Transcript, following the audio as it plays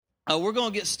We're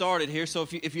going to get started here. So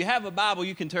if you have a Bible,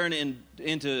 you can turn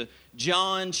into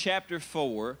John chapter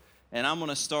 4, and I'm going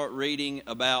to start reading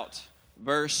about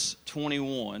verse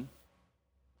 21.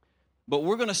 But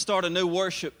we're going to start a new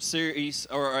worship series,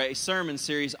 or a sermon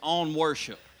series on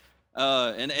worship.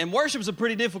 And worship is a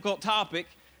pretty difficult topic,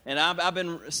 and I've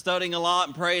been studying a lot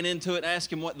and praying into it and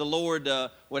asking what the Lord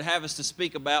would have us to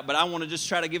speak about. But I want to just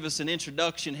try to give us an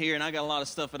introduction here, and I got a lot of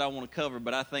stuff that I want to cover,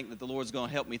 but I think that the Lord's going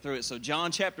to help me through it. So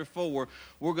John chapter 4,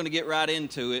 we're going to get right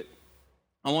into it.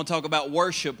 I want to talk about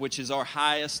worship, which is our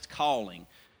highest calling.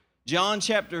 John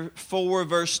chapter 4,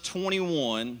 verse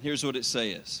 21, here's what it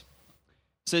says.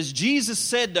 It says, Jesus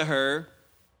said to her,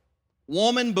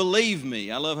 "Woman, believe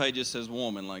me." I love how he just says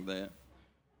woman like that.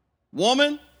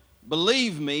 "Woman,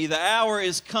 believe me, the hour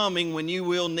is coming when you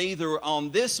will neither on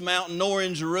this mountain nor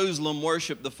in Jerusalem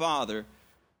worship the Father.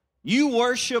 You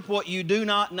worship what you do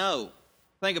not know."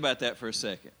 Think about that for a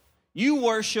second. You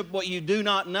worship what you do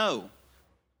not know.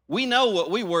 We know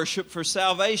what we worship, for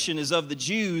salvation is of the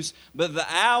Jews, but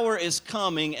the hour is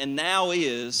coming, and now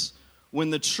is, when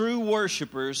the true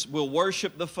worshipers will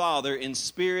worship the Father in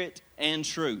spirit and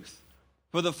truth.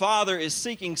 For the Father is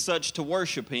seeking such to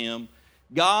worship Him.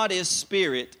 God is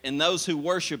spirit, and those who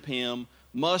worship Him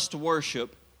must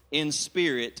worship in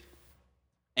spirit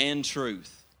and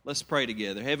truth. Let's pray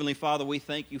together. Heavenly Father, we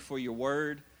thank you for your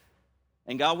word.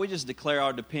 And God, we just declare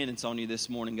our dependence on you this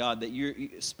morning, God, that your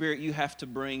Spirit, you have to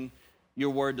bring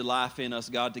your word to life in us,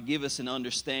 God, to give us an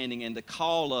understanding and to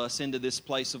call us into this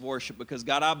place of worship. Because,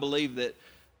 God, I believe that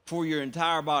for your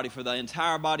entire body, for the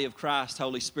entire body of Christ,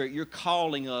 Holy Spirit, you're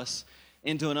calling us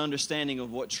into an understanding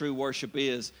of what true worship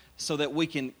is, so that we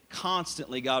can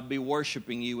constantly, God, be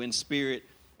worshiping you in spirit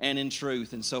and in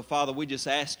truth. And so, Father, we just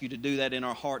ask you to do that in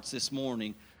our hearts this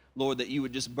morning. Lord, that you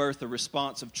would just birth a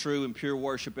response of true and pure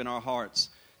worship in our hearts,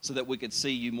 so that we could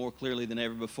see you more clearly than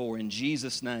ever before. In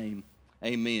Jesus' name,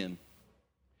 amen.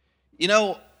 You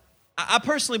know, I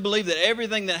personally believe that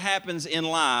everything that happens in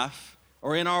life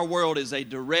or in our world is a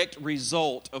direct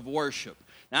result of worship.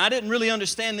 Now, I didn't really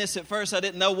understand this at first. I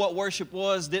didn't know what worship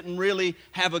was, didn't really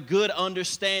have a good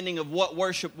understanding of what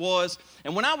worship was.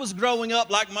 And when I was growing up,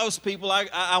 like most people,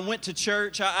 I went to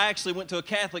church. I actually went to a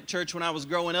Catholic church when I was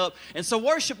growing up. And so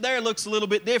worship there looks a little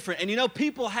bit different. And you know,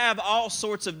 people have all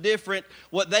sorts of different,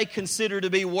 what they consider to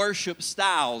be worship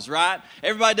styles, right?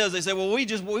 Everybody does. They say, well,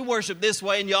 we worship this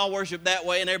way and y'all worship that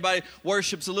way, and everybody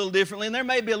worships a little differently. And there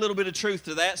may be a little bit of truth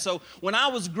to that. So when I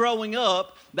was growing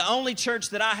up, the only church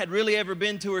that I had really ever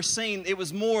been to or seen, it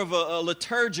was more of a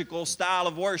liturgical style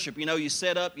of worship. You know, you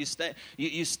set up, you stand,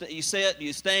 you sit,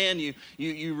 you stand,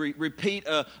 you repeat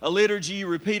a liturgy, you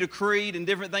repeat a creed, and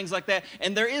different things like that.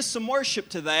 And there is some worship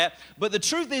to that. But the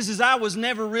truth is I was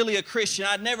never really a Christian.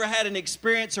 I'd never had an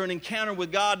experience or an encounter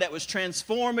with God that was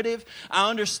transformative.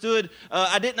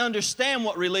 I didn't understand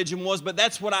what religion was, but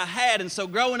that's what I had. And so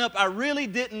growing up, I really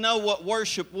didn't know what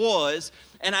worship was.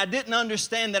 And I didn't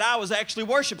understand that I was actually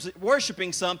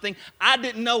worshiping something. I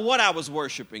didn't know what I was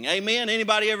worshiping. Amen?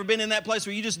 Anybody ever been in that place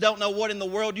where you just don't know what in the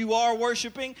world you are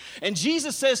worshiping? And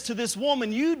Jesus says to this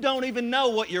woman, you don't even know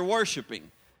what you're worshiping.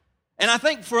 And I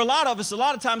think for a lot of us, a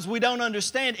lot of times we don't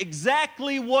understand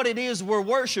exactly what it is we're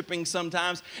worshiping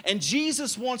sometimes. And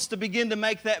Jesus wants to begin to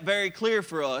make that very clear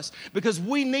for us, because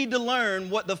we need to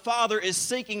learn what the Father is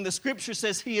seeking. The Scripture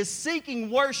says He is seeking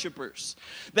worshipers.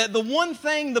 That the one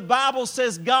thing the Bible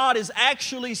says God is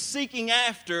actually seeking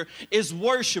after is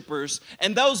worshipers.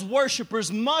 And those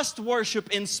worshipers must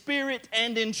worship in spirit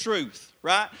and in truth,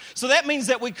 right? So that means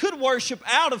that we could worship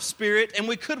out of spirit and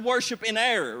we could worship in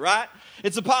error, right?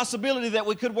 It's a possibility that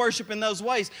we could worship in those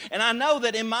ways. And I know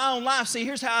that in my own life, see,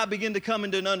 here's how I begin to come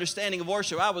into an understanding of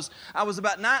worship. I was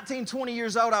about 19, 20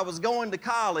 years old. I was going to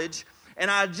college, and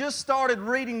I just started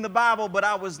reading the Bible, but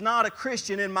I was not a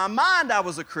Christian. In my mind, I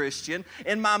was a Christian.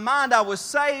 In my mind, I was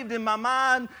saved. In my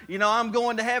mind, you know, I'm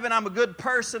going to heaven. I'm a good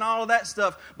person, all of that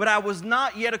stuff. But I was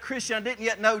not yet a Christian. I didn't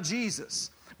yet know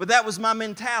Jesus. But that was my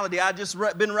mentality. I just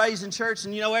been raised in church,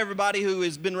 and you know, everybody who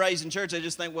has been raised in church, they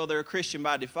just think, well, they're a Christian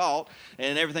by default,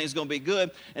 and everything's going to be good.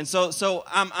 And so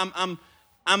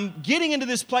I'm getting into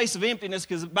this place of emptiness,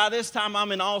 because by this time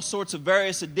I'm in all sorts of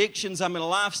various addictions. I'm in a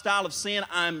lifestyle of sin.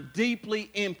 I'm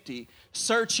deeply empty,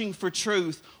 searching for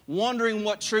truth, wondering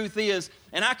what truth is.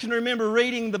 And I can remember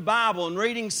reading the Bible and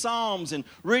reading Psalms and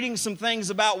reading some things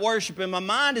about worship. And my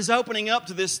mind is opening up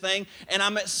to this thing. And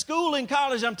I'm at school in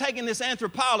college. I'm taking this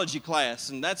anthropology class.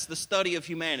 And that's the study of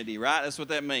humanity, right? That's what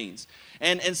that means.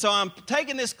 And so I'm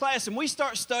taking this class, and we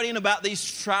start studying about these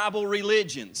tribal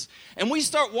religions. And we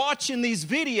start watching these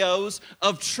videos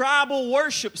of tribal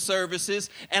worship services.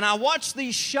 And I watch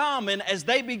these shamans as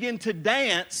they begin to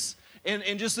dance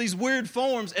in just these weird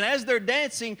forms. And as they're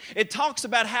dancing, it talks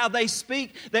about how they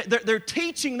speak, that they're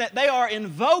teaching that they are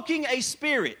invoking a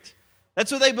spirit.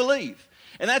 That's what they believe.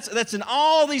 And that's in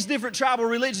all these different tribal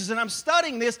religions. And I'm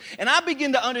studying this, and I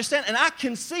begin to understand, and I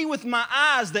can see with my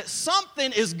eyes that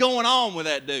something is going on with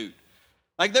that dude.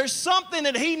 Like there's something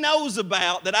that he knows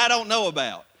about that I don't know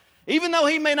about. Even though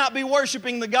he may not be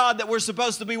worshiping the God that we're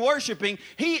supposed to be worshiping,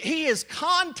 he has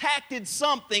contacted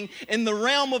something in the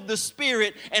realm of the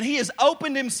Spirit, and he has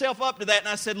opened himself up to that. And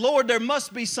I said, Lord, there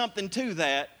must be something to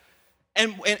that.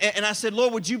 And I said,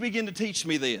 Lord, would you begin to teach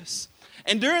me this?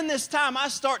 And during this time, I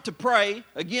start to pray.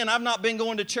 Again, I've not been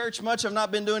going to church much. I've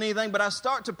not been doing anything. But I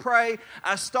start to pray.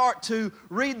 I start to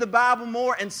read the Bible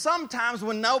more. And sometimes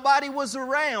when nobody was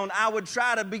around, I would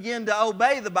try to begin to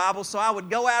obey the Bible. So I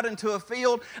would go out into a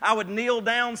field. I would kneel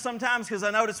down sometimes because I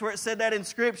noticed where it said that in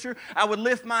Scripture. I would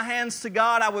lift my hands to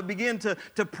God. I would begin to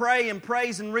pray and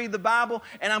praise and read the Bible.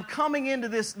 And I'm coming into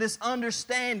this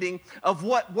understanding of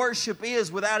what worship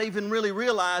is without even really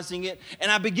realizing it.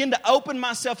 And I begin to open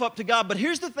myself up to God. But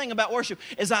here's the thing about worship,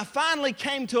 is I finally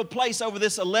came to a place over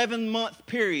this 11-month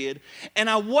period, and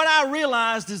what I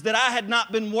realized is that I had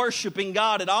not been worshiping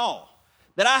God at all.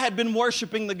 That I had been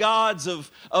worshiping the gods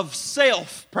of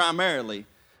self primarily.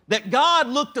 That God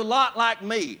looked a lot like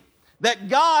me. That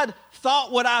God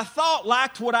thought what I thought,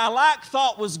 liked what I liked,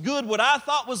 thought was good what I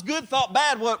thought was good, thought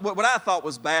bad what I thought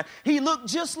was bad. He looked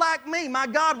just like me. My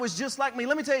God was just like me.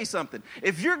 Let me tell you something.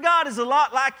 If your God is a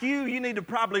lot like you, you need to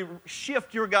probably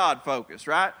shift your God focus,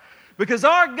 right? Because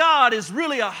our God is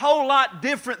really a whole lot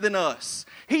different than us.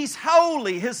 He's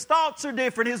holy. His thoughts are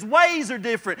different. His ways are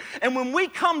different. And when we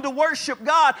come to worship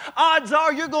God, odds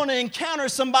are you're going to encounter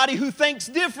somebody who thinks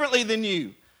differently than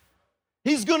you.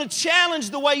 He's going to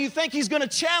challenge the way you think. He's going to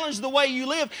challenge the way you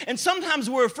live. And sometimes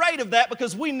we're afraid of that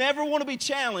because we never want to be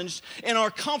challenged in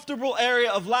our comfortable area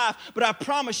of life. But I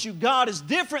promise you, God is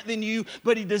different than you,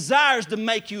 but He desires to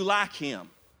make you like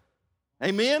Him.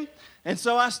 Amen? And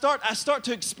so I start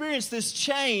to experience this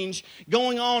change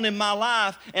going on in my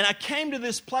life, and I came to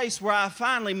this place where I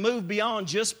finally moved beyond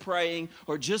just praying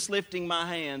or just lifting my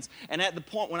hands. And at the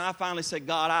point when I finally said,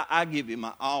 God, I give you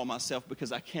all myself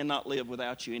because I cannot live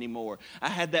without you anymore. I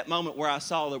had that moment where I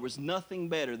saw there was nothing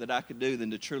better that I could do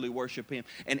than to truly worship Him.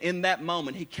 And in that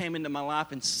moment, He came into my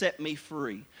life and set me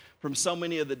free from so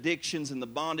many of the addictions and the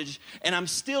bondage. And I'm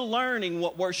still learning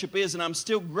what worship is, and I'm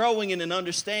still growing in an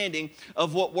understanding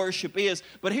of what worship is.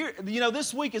 But here,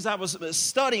 this week as I was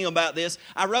studying about this,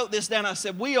 I wrote this down. I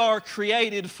said, we are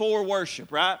created for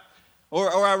worship, right?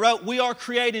 Or I wrote, we are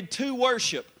created to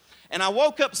worship. And I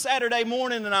woke up Saturday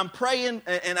morning and I'm praying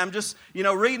and I'm just,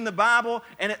 reading the Bible.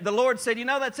 And the Lord said,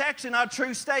 that's actually not a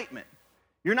true statement.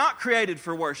 You're not created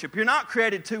for worship. You're not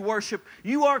created to worship.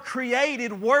 You are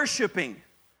created worshiping.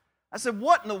 I said,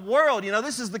 what in the world?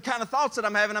 This is the kind of thoughts that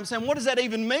I'm having. I'm saying, what does that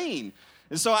even mean?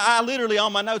 And so I literally,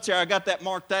 on my notes here, I got that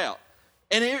marked out.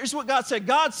 And here's what God said.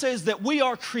 God says that we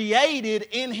are created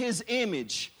in His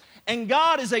image. And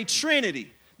God is a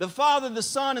Trinity. The Father, the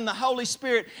Son, and the Holy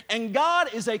Spirit. And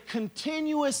God is a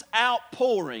continuous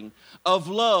outpouring of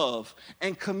love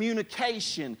and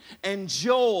communication and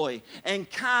joy and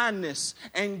kindness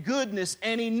and goodness.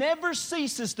 And He never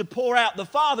ceases to pour out. The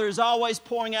Father is always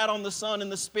pouring out on the Son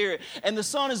and the Spirit. And the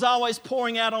Son is always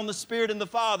pouring out on the Spirit and the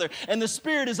Father. And the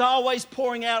Spirit is always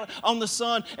pouring out on the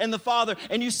Son and the Father.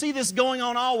 And you see this going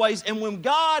on always. And when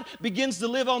God begins to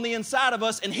live on the inside of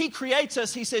us and He creates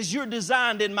us, He says, you're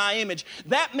designed in my image.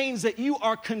 That means that you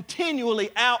are continually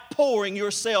outpouring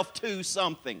yourself to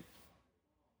something.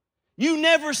 You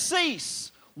never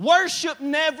cease. Worship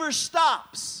never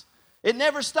stops. It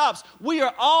never stops. We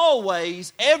are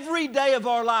always, every day of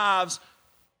our lives,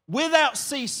 without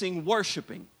ceasing,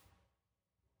 worshiping.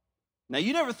 Now,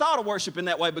 you never thought of worship in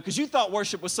that way because you thought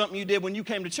worship was something you did when you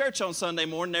came to church on Sunday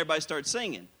morning and everybody started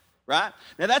singing. Right?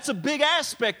 Now, that's a big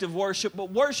aspect of worship,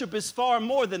 but worship is far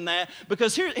more than that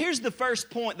because here's the first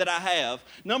point that I have.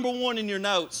 Number one in your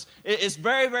notes, it's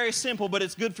very, very simple, but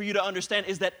it's good for you to understand,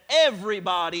 is that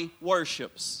everybody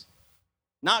worships.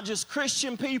 Not just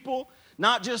Christian people,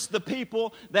 not just the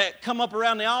people that come up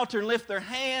around the altar and lift their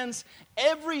hands.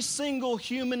 Every single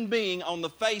human being on the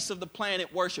face of the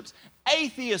planet worships.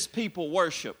 Atheist people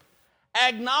worship.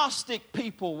 Agnostic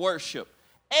people worship.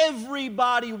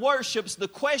 Everybody worships. The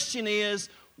question is,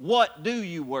 what do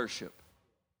you worship?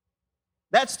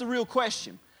 That's the real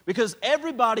question. Because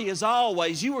everybody is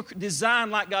always, you were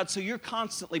designed like God, so you're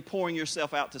constantly pouring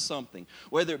yourself out to something.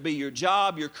 Whether it be your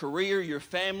job, your career, your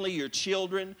family, your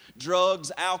children,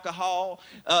 drugs, alcohol,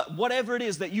 whatever it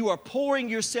is that you are pouring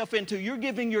yourself into, you're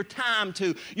giving your time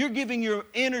to, you're giving your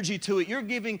energy to it, you're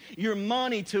giving your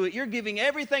money to it, you're giving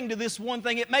everything to this one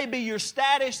thing. It may be your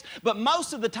status, but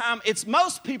most of the time,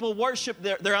 most people worship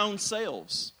their own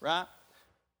selves, right?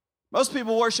 Most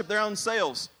people worship their own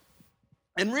selves.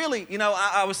 And really, you know,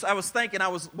 I was thinking, I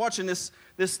was watching this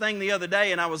thing the other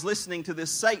day, and I was listening to this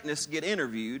Satanist get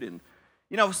interviewed, and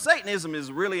you know, Satanism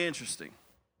is really interesting.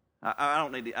 I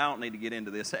don't need to get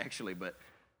into this actually, but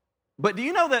do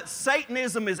you know that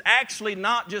Satanism is actually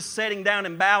not just sitting down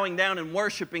and bowing down and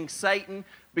worshiping Satan?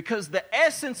 Because the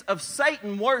essence of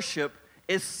Satan worship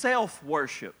is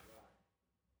self-worship.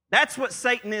 That's what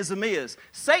Satanism is.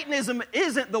 Satanism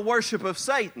isn't the worship of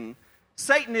Satan.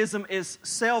 Satanism is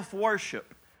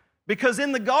self-worship. Because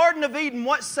in the Garden of Eden,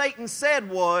 what Satan said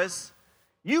was,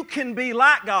 you can be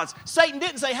like gods. Satan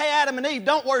didn't say, hey, Adam and Eve,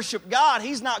 don't worship God.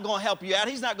 He's not going to help you out.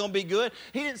 He's not going to be good.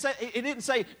 He didn't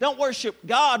say, don't worship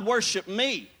God, worship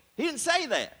me. He didn't say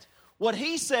that. What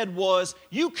he said was,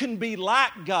 you can be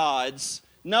like gods,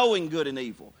 knowing good and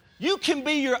evil. You can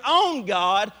be your own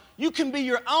God. You can be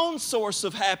your own source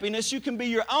of happiness. You can be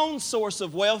your own source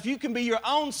of wealth. You can be your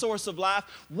own source of life.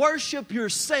 Worship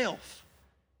yourself.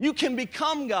 You can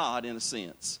become God in a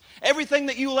sense. Everything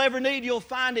that you'll ever need, you'll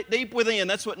find it deep within.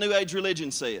 That's what New Age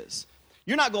religion says.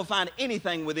 You're not going to find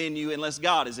anything within you unless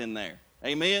God is in there.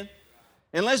 Amen?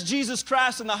 Unless Jesus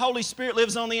Christ and the Holy Spirit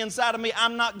lives on the inside of me,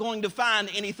 I'm not going to find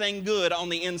anything good on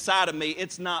the inside of me.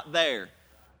 It's not there.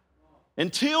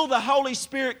 Until the Holy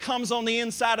Spirit comes on the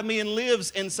inside of me and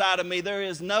lives inside of me, there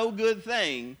is no good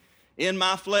thing in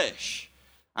my flesh.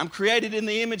 I'm created in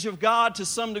the image of God. To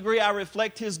some degree, I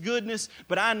reflect His goodness,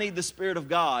 but I need the Spirit of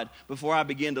God before I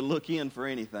begin to look in for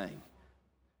anything.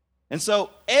 And so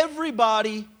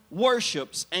everybody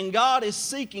worships, and God is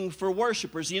seeking for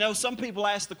worshipers. You know, some people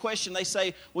ask the question, they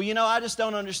say, well, you know, I just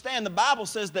don't understand. The Bible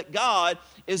says that God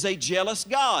is a jealous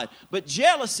God, but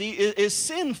jealousy is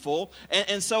sinful,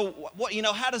 and so, what, you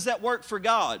know, how does that work for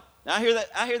God? Now,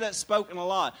 I hear that spoken a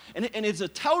lot, and it's a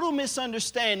total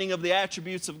misunderstanding of the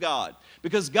attributes of God,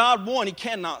 because God, one, He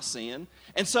cannot sin,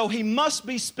 and so He must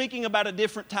be speaking about a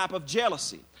different type of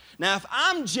jealousy. Now, if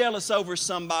I'm jealous over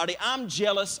somebody, I'm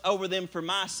jealous over them for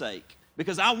my sake,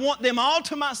 because I want them all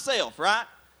to myself, right?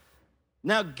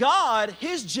 Now, God,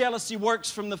 His jealousy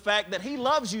works from the fact that He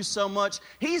loves you so much,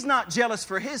 He's not jealous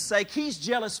for His sake, He's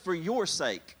jealous for your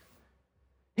sake.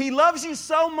 He loves you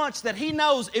so much that He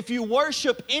knows if you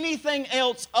worship anything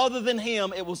else other than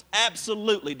Him, it will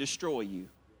absolutely destroy you.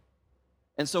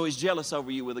 And so He's jealous over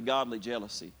you with a godly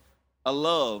jealousy, a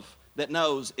love that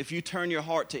knows if you turn your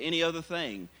heart to any other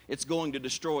thing, it's going to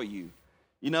destroy you.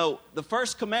 You know, the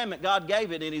first commandment, God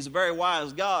gave it, and He's a very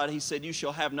wise God. He said, you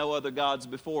shall have no other gods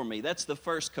before me. That's the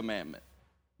first commandment.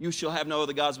 You shall have no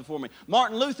other gods before me.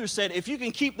 Martin Luther said, if you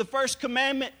can keep the first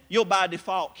commandment, you'll by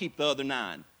default keep the other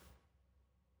 9.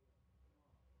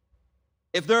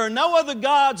 If there are no other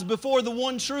gods before the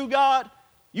one true God,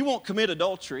 you won't commit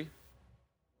adultery.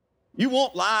 You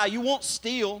won't lie. You won't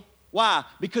steal. Why?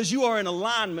 Because you are in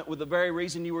alignment with the very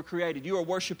reason you were created. You are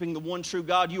worshiping the one true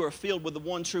God. You are filled with the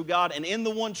one true God. And in the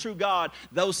one true God,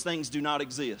 those things do not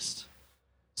exist.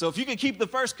 So if you can keep the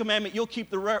first commandment, you'll keep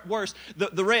the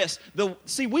rest.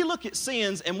 See, we look at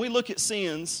sins, and we look at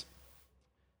sins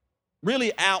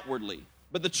really outwardly.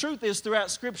 But the truth is, throughout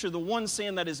Scripture, the one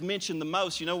sin that is mentioned the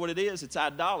most, you know what it is? It's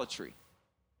idolatry.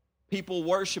 People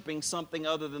worshiping something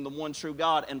other than the one true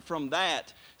God. And from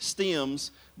that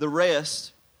stems the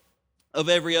rest of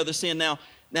every other sin. Now,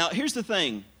 here's the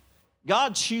thing.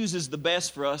 God chooses the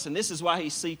best for us, and this is why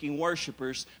He's seeking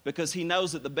worshipers, because He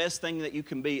knows that the best thing that you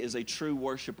can be is a true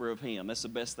worshiper of Him. That's the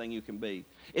best thing you can be.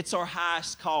 It's our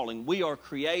highest calling. We are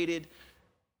created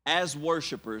as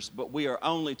worshipers, but we are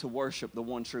only to worship the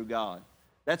one true God.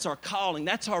 That's our calling.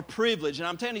 That's our privilege. And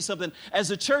I'm telling you something, as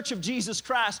a church of Jesus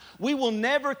Christ, we will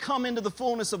never come into the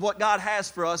fullness of what God has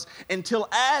for us until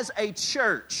as a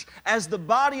church, as the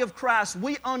body of Christ,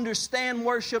 we understand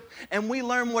worship and we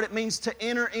learn what it means to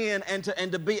enter in and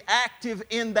to be active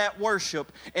in that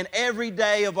worship in every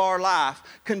day of our life,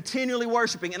 continually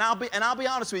worshiping. And I'll be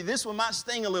honest with you, this one might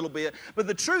sting a little bit, but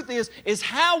the truth is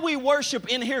how we worship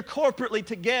in here corporately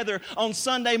together on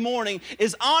Sunday morning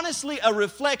is honestly a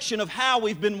reflection of how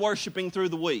we've been worshiping through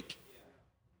the week.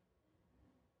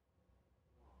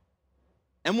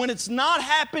 And when it's not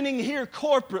happening here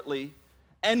corporately,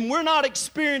 and we're not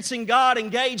experiencing God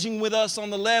engaging with us on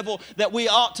the level that we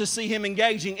ought to see Him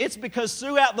engaging, it's because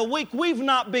throughout the week we've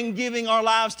not been giving our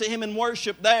lives to Him in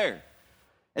worship there.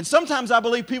 And sometimes I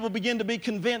believe people begin to be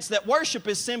convinced that worship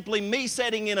is simply me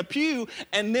sitting in a pew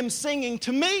and them singing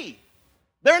to me.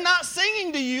 They're not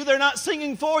singing to you. They're not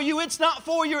singing for you. It's not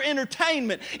for your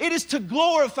entertainment. It is to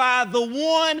glorify the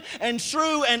one and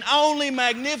true and only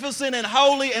magnificent and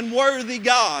holy and worthy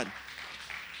God.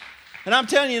 And I'm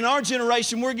telling you, in our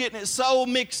generation, we're getting it so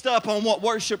mixed up on what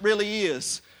worship really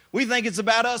is. We think it's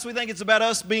about us. We think it's about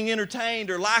us being entertained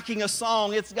or liking a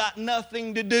song. It's got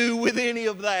nothing to do with any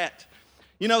of that.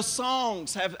 You know,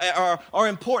 songs are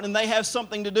important and they have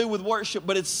something to do with worship,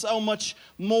 but it's so much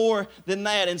more than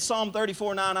that. In Psalm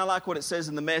 34:9, I like what it says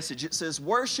in the Message. It says,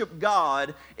 worship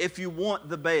God if you want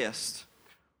the best.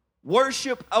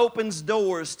 Worship opens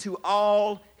doors to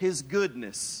all His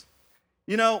goodness.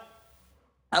 You know,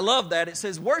 I love that. It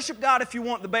says, worship God if you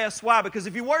want the best. Why? Because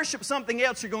if you worship something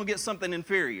else, you're going to get something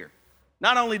inferior.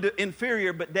 Not only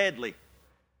inferior, but deadly.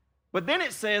 But then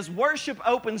it says, worship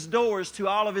opens doors to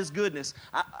all of His goodness.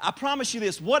 I promise you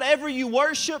this, whatever you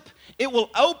worship, it will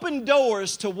open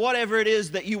doors to whatever it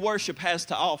is that you worship has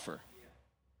to offer.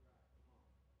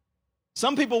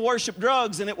 Some people worship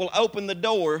drugs and it will open the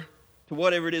door to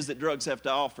whatever it is that drugs have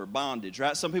to offer, bondage,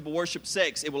 right? Some people worship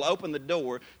sex. It will open the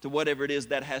door to whatever it is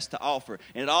that has to offer.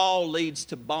 And it all leads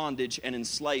to bondage and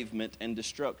enslavement and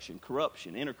destruction,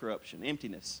 corruption, inner corruption,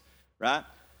 emptiness, right?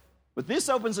 But this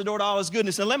opens the door to all His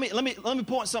goodness. And let me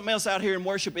point something else out here in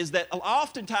worship is that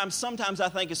sometimes I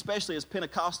think, especially as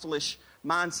Pentecostalish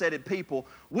mindseted people,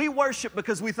 we worship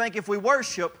because we think if we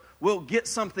worship, we'll get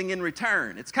something in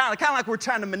return. It's kind of like we're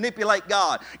trying to manipulate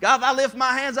God. God, if I lift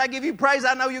my hands, I give you praise,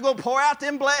 I know you're going to pour out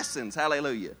them blessings.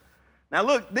 Hallelujah. Now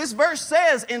look, this verse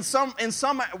says in some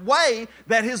way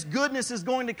that His goodness is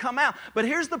going to come out. But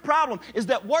here's the problem, is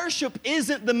that worship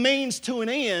isn't the means to an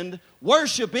end.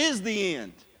 Worship is the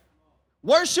end.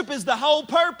 Worship is the whole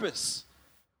purpose.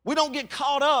 We don't get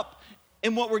caught up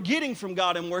in what we're getting from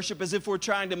God in worship as if we're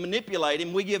trying to manipulate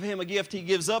Him. We give Him a gift, He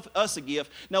gives us a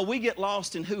gift. No, we get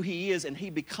lost in who He is and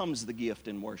He becomes the gift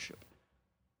in worship.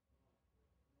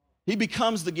 He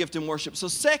becomes the gift in worship. So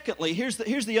secondly, here's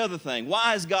the other thing.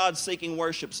 Why is God seeking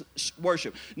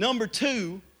worship? Number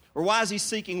two, or why is He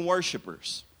seeking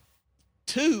worshipers?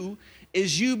 2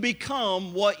 is you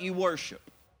become what you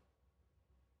worship.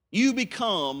 You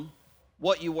become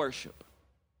what you worship.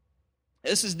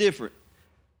 This is different.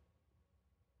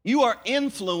 You are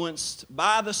influenced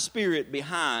by the Spirit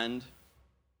behind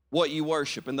what you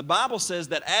worship. And the Bible says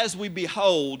that as we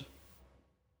behold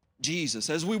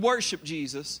Jesus, as we worship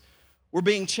Jesus, we're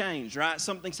being changed, right?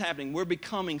 Something's happening. We're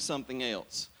becoming something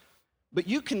else. But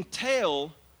you can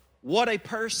tell what a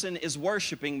person is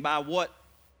worshiping by what,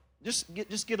 just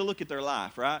get a look at their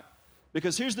life, right?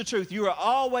 Because here's the truth. You are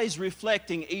always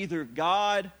reflecting either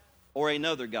God or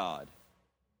another God.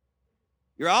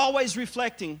 You're always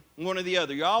reflecting one or the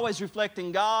other. You're always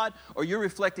reflecting God or you're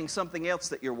reflecting something else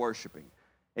that you're worshiping.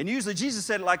 And usually Jesus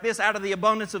said it like this, out of the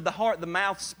abundance of the heart, the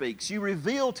mouth speaks. You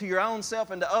reveal to your own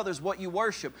self and to others what you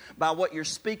worship by what you're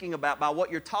speaking about, by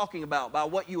what you're talking about, by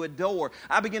what you adore.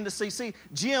 I begin to see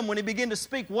Jim, when he began to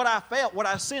speak, what I felt, what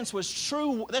I sensed was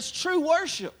true. That's true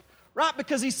worship. Right?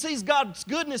 Because he sees God's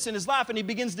goodness in his life and he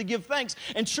begins to give thanks.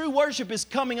 And true worship is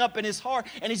coming up in his heart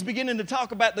and he's beginning to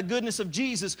talk about the goodness of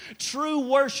Jesus. True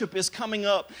worship is coming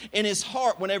up in his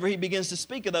heart whenever he begins to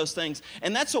speak of those things.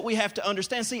 And that's what we have to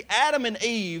understand. See, Adam and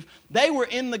Eve, they were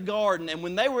in the garden. And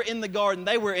when they were in the garden,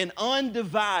 they were in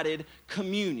undivided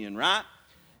communion, right?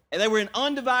 And they were in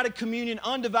undivided communion,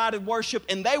 undivided worship,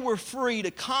 and they were free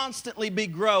to constantly be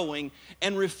growing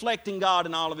and reflecting God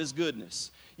in all of His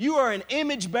goodness. You are an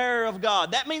image bearer of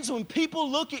God. That means when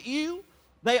people look at you,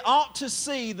 they ought to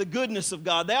see the goodness of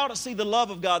God. They ought to see the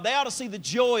love of God. They ought to see the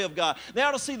joy of God. They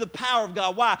ought to see the power of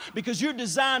God. Why? Because you're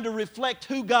designed to reflect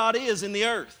who God is in the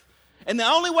earth. And the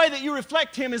only way that you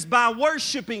reflect Him is by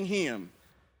worshiping Him,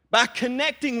 by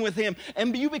connecting with Him,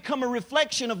 and you become a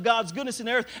reflection of God's goodness in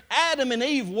the earth. Adam and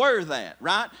Eve were that,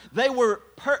 right? They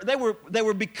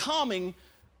were becoming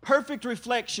perfect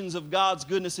reflections of God's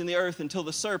goodness in the earth until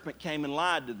the serpent came and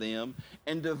lied to them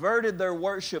and diverted their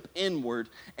worship inward.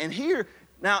 And here,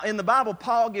 now in the Bible,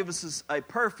 Paul gives us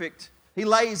he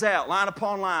lays out line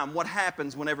upon line what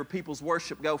happens whenever people's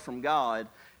worship go from God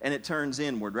and it turns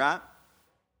inward, right?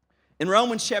 In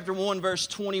Romans chapter 1, verse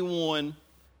 21,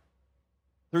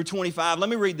 through 25. Let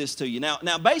me read this to you.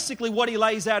 Now, basically what he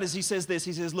lays out is he says this.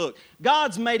 He says, look,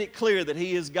 God's made it clear that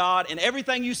he is God, and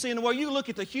everything you see in the world, you look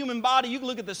at the human body, you can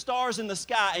look at the stars in the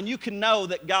sky, and you can know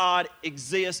that God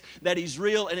exists, that he's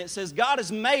real. And it says God has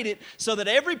made it so that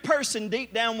every person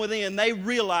deep down within, they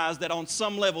realize that on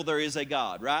some level there is a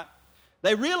God, right?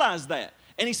 They realize that.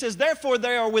 And he says, therefore,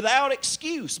 they are without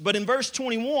excuse. But in verse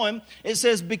 21, it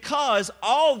says, because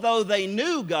although they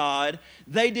knew God,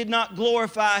 they did not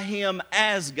glorify him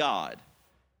as God.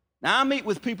 Now, I meet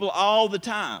with people all the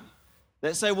time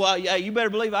that say, well, yeah, you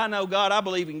better believe I know God, I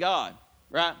believe in God,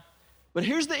 right? But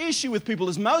here's the issue with people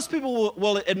is most people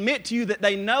will admit to you that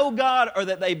they know God or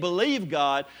that they believe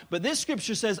God, but this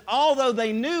scripture says, although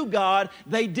they knew God,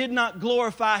 they did not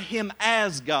glorify him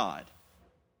as God.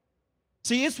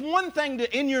 See, it's one thing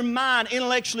to, in your mind,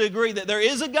 intellectually agree that there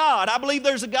is a God. I believe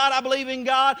there's a God. I believe in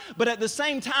God. But at the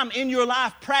same time, in your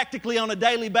life, practically on a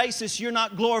daily basis, you're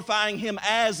not glorifying him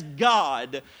as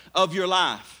God of your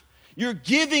life. You're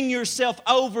giving yourself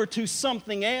over to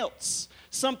something else.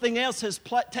 Something else has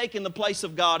taken the place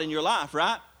of God in your life,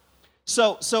 right?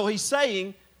 So he's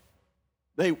saying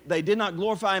they did not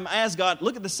glorify him as God.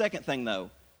 Look at the second thing,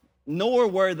 though. Nor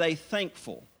were they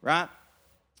thankful, right?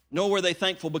 Nor were they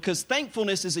thankful, because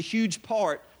thankfulness is a huge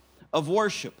part of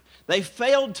worship. They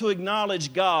failed to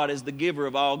acknowledge God as the giver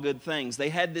of all good things. They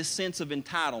had this sense of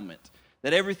entitlement,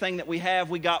 that everything that we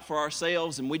have, we got for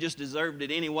ourselves, and we just deserved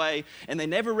it anyway. And they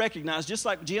never recognized, just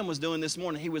like Jim was doing this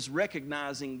morning, he was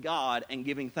recognizing God and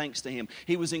giving thanks to him.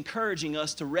 He was encouraging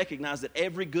us to recognize that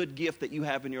every good gift that you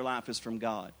have in your life is from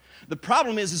God. The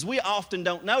problem is we often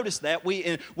don't notice that.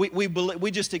 We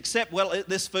just accept, well,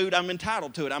 this food, I'm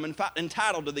entitled to it. I'm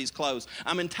entitled to these clothes.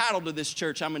 I'm entitled to this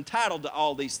church. I'm entitled to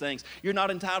all these things. You're not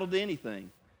entitled to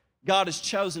anything. God has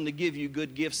chosen to give you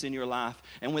good gifts in your life,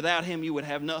 and without him, you would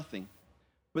have nothing.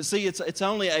 But see, it's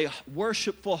only a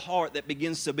worshipful heart that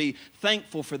begins to be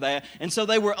thankful for that. And so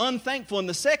they were unthankful. And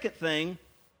the second thing,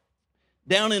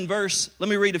 down in let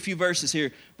me read a few verses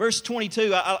here. Verse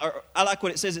 22, I like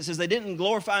what it says. It says, they didn't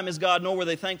glorify him as God, nor were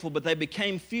they thankful, but they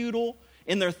became futile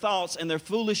in their thoughts, and their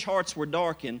foolish hearts were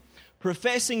darkened.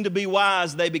 Professing to be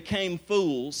wise, they became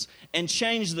fools and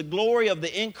changed the glory of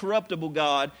the incorruptible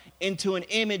God into an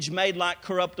image made like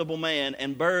corruptible man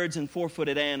and birds and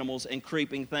four-footed animals and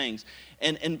creeping things.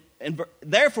 And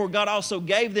therefore God also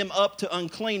gave them up to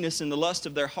uncleanness in the lust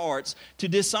of their hearts, to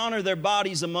dishonor their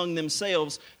bodies among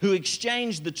themselves, who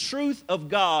exchanged the truth of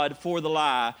God for the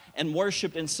lie and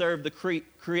worshiped and served the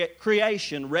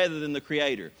creation rather than the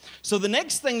Creator. So the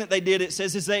next thing that they did, it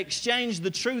says, is they exchanged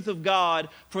the truth of God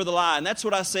for the lie. And that's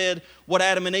what I said, what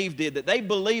Adam and Eve did, that they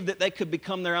believed that they could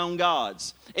become their own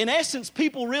gods. In essence,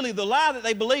 people really, the lie that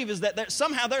they believe is that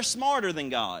somehow they're smarter than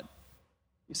God.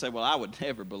 You say, well, I would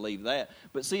never believe that.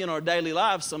 But see, in our daily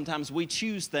lives, sometimes we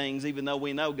choose things even though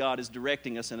we know God is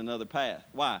directing us in another path.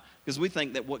 Why? Because we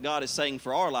think that what God is saying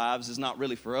for our lives is not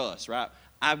really for us, right?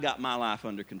 I've got my life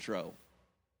under control,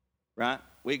 right?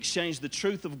 We exchange the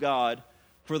truth of God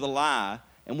for the lie,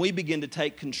 and we begin to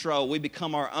take control. We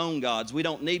become our own gods. We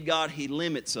don't need God. He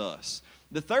limits us.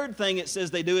 The third thing it says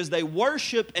they do is they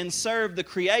worship and serve the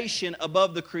creation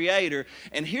above the Creator.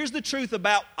 And here's the truth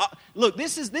about, look,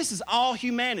 this is all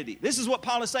humanity. This is what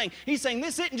Paul is saying. He's saying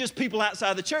this isn't just people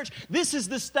outside the church. This is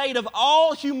the state of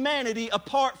all humanity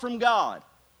apart from God.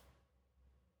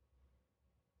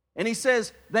 And he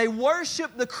says they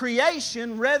worship the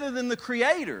creation rather than the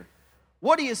Creator.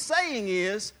 What he is saying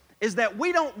is that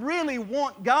we don't really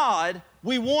want God,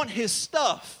 we want His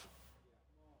stuff.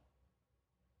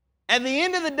 At the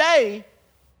end of the day,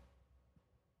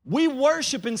 we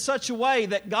worship in such a way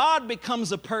that God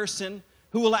becomes a person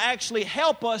who will actually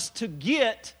help us to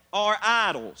get our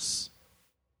idols.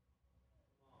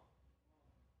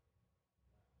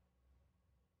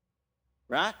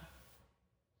 Right?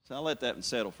 So I'll let that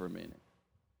settle for a minute.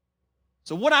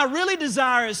 So what I really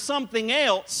desire is something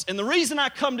else, and the reason I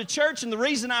come to church and the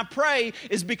reason I pray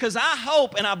is because I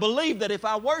hope and I believe that if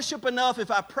I worship enough, if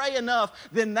I pray enough,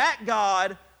 then that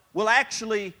God will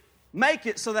actually make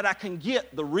it so that I can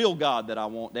get the real God that I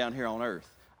want down here on earth.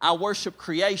 I worship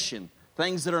creation,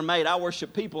 things that are made. I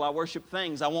worship people. I worship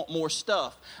things. I want more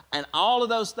stuff. And all of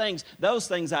those things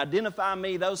identify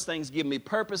me. Those things give me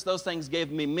purpose. Those things give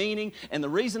me meaning. And the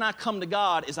reason I come to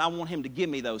God is I want Him to give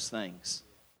me those things.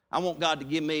 I want God to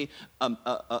give me a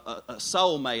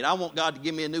soulmate. I want God to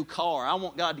give me a new car. I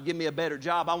want God to give me a better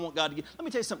job. I want God to give... Let me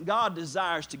tell you something. God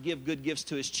desires to give good gifts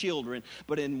to His children.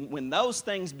 But when those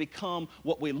things become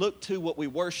what we look to, what we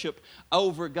worship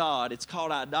over God, it's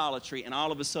called idolatry. And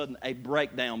all of a sudden, a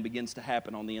breakdown begins to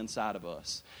happen on the inside of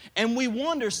us. And we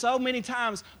wonder so many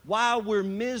times why we're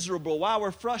miserable, why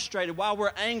we're frustrated, why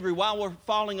we're angry, why we're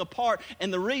falling apart.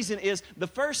 And the reason is the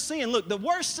first sin. Look, the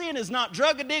worst sin is not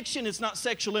drug addiction. It's not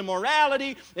sexual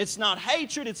immorality, it's not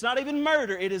hatred, it's not even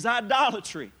murder, it is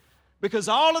idolatry. Because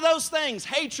all of those things,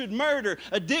 hatred, murder,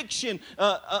 addiction,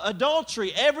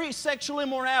 adultery, every sexual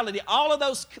immorality, all of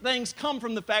those things come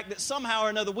from the fact that somehow or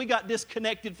another we got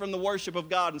disconnected from the worship of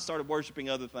God and started worshiping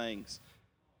other things.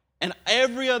 And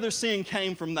every other sin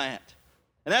came from that.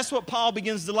 And that's what Paul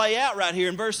begins to lay out right here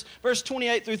in verse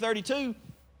 28 through 32.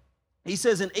 He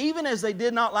says, and even as they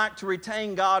did not like to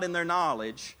retain God in their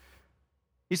knowledge,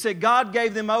 he said, God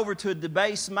gave them over to a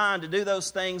debased mind to do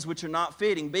those things which are not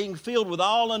fitting, being filled with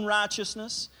all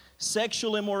unrighteousness,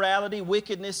 sexual immorality,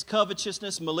 wickedness,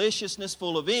 covetousness, maliciousness,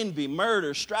 full of envy,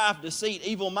 murder, strife, deceit,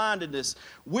 evil-mindedness,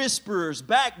 whisperers,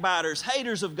 backbiters,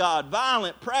 haters of God,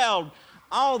 violent, proud,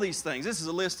 all these things. This is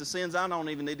a list of sins. I don't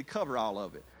even need to cover all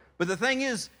of it. But the thing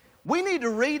is, we need to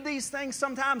read these things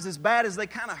sometimes as bad as they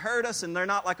kind of hurt us and they're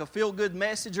not like a feel-good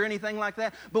message or anything like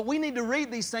that. But we need to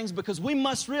read these things because we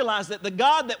must realize that the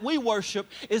God that we worship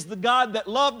is the God that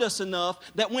loved us enough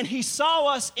that when He saw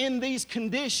us in these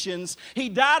conditions, He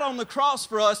died on the cross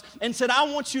for us and said,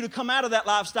 I want you to come out of that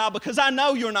lifestyle because I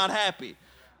know you're not happy.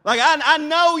 Like, I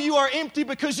know you are empty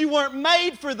because you weren't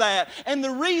made for that. And the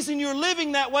reason you're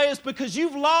living that way is because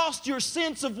you've lost your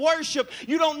sense of worship.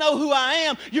 You don't know who I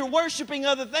am. You're worshiping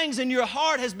other things and your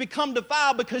heart has become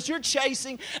defiled because you're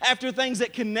chasing after things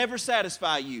that can never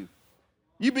satisfy you.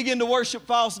 You begin to worship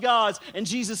false gods, and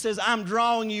Jesus says, I'm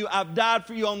drawing you. I've died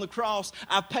for you on the cross.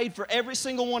 I've paid for every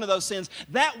single one of those sins.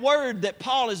 That word that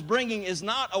Paul is bringing is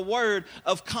not a word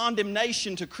of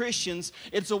condemnation to Christians.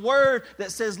 It's a word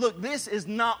that says, look, this is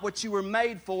not what you were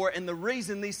made for, and the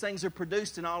reason these things are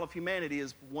produced in all of humanity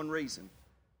is one reason.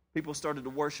 People started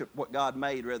to worship what God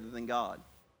made rather than God. And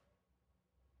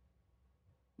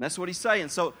that's what he's saying.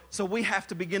 So we have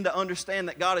to begin to understand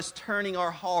that God is turning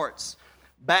our hearts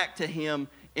back to Him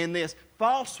in this.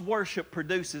 False worship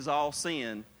produces all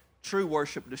sin. True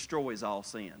worship destroys all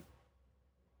sin.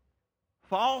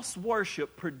 False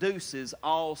worship produces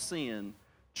all sin.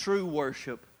 True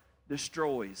worship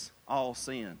destroys all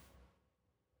sin.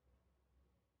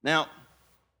 Now,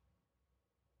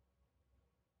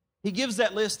 he gives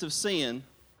that list of sin.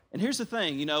 And here's the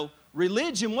thing,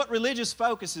 religion, what religion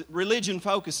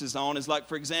focuses on is like,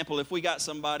 for example, if we got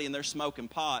somebody and they're smoking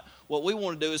pot, what we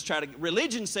want to do is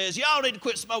religion says, y'all need to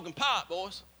quit smoking pot,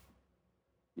 boys.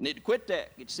 You need to quit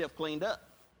that. Get yourself cleaned up.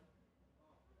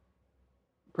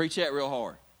 Preach that real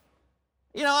hard.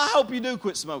 I hope you do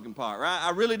quit smoking pot, right? I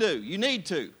really do. You need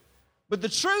to. But the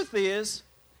truth is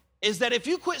that if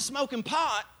you quit smoking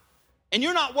pot and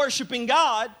you're not worshiping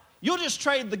God, you'll just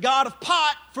trade the God of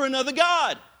pot for another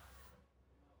God.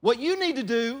 What you need to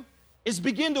do is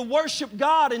begin to worship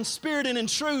God in spirit and in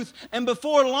truth, and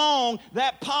before long,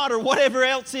 that pot or whatever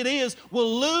else it is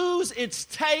will lose its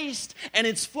taste and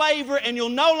its flavor, and you'll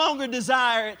no longer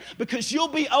desire it because you'll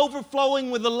be overflowing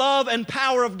with the love and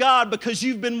power of God because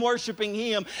you've been worshiping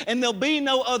Him, and there'll be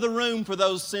no other room for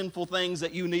those sinful things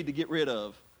that you need to get rid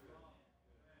of.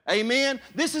 Amen?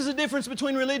 This is the difference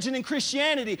between religion and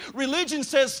Christianity. Religion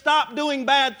says stop doing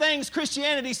bad things.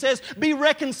 Christianity says be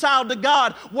reconciled to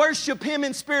God. Worship Him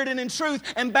in spirit and in truth,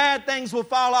 and bad things will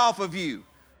fall off of you.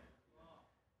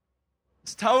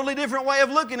 It's a totally different way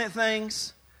of looking at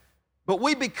things. But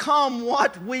we become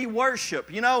what we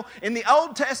worship. In the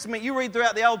Old Testament, you read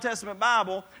throughout the Old Testament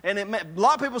Bible, and a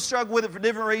lot of people struggle with it for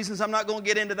different reasons. I'm not going to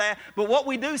get into that. But what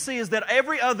we do see is that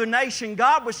every other nation,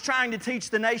 God was trying to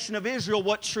teach the nation of Israel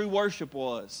what true worship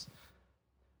was.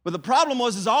 But the problem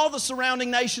was all the surrounding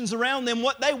nations around them,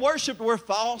 what they worshiped were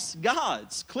false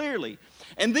gods, clearly.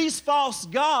 And these false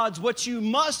gods, what you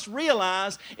must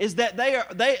realize is that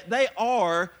they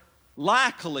are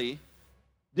likely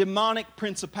demonic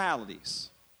principalities,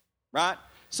 right?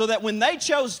 So that when they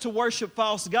chose to worship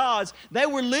false gods, they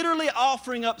were literally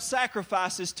offering up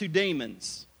sacrifices to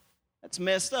demons. That's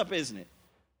messed up, isn't it?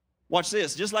 Watch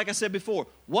this. Just like I said before,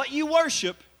 what you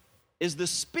worship is the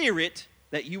spirit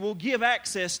that you will give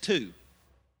access to.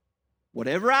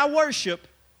 Whatever I worship,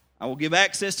 I will give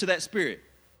access to that spirit.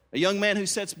 A young man who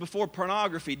sits before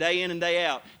pornography day in and day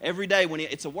out, every day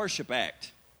it's a worship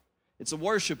act. It's a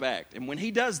worship act. And when he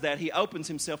does that, he opens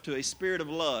himself to a spirit of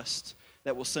lust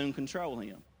that will soon control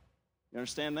him. You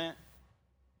understand that?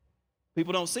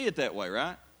 People don't see it that way,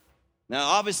 right? Now,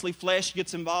 obviously, flesh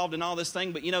gets involved in all this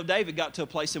thing, but David got to a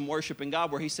place in worshiping God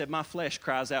where he said, my flesh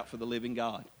cries out for the living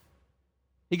God.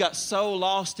 He got so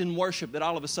lost in worship that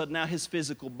all of a sudden now his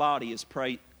physical body is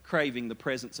craving the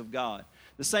presence of God.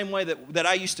 The same way that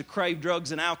I used to crave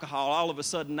drugs and alcohol, all of a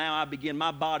sudden now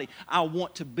my body, I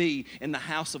want to be in the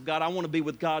house of God. I want to be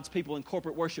with God's people in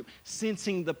corporate worship,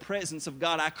 sensing the presence of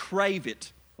God. I crave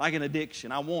it. Like an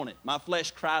addiction. I want it. My flesh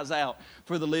cries out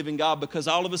for the living God because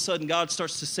all of a sudden God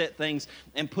starts to set things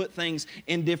and put things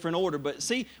in different order. But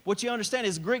see, what you understand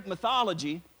is Greek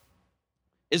mythology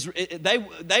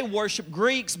they worship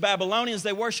Greeks, Babylonians,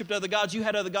 they worshiped other gods. You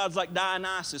had other gods like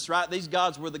Dionysus, right? These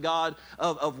gods were the god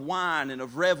of wine and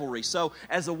of revelry. So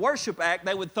as a worship act,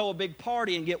 they would throw a big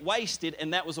party and get wasted,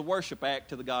 and that was a worship act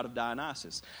to the god of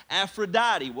Dionysus.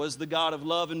 Aphrodite was the god of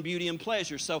love and beauty and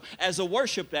pleasure. So as a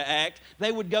worship act,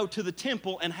 they would go to the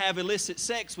temple and have illicit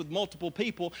sex with multiple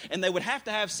people, and they would have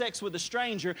to have sex with a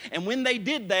stranger. And when they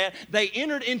did that, they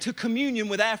entered into communion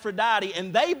with Aphrodite,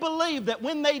 and they believed that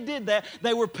when they did that,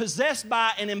 they were possessed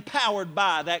by and empowered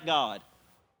by that God.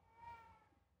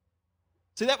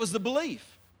 See, that was the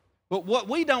belief. But what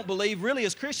we don't believe, really,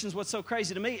 as Christians, what's so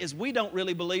crazy to me, is we don't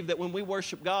really believe that when we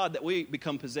worship God, that we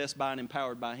become possessed by and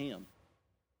empowered by Him. And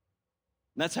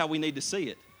that's how we need to see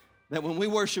it. That when we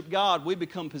worship God, we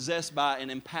become possessed by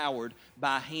and empowered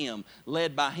by Him,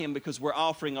 led by Him because we're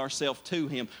offering ourselves to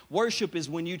Him. Worship is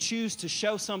when you choose to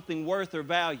show something worth or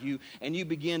value and you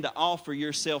begin to offer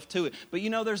yourself to it. But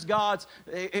there's gods.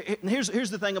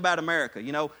 Here's the thing about America.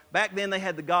 Back then they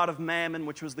had the god of Mammon,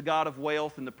 which was the god of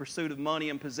wealth and the pursuit of money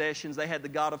and possessions. They had the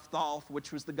god of Thoth,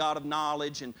 which was the god of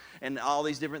knowledge and all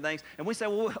these different things. And we say,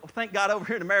 well, thank God over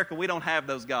here in America we don't have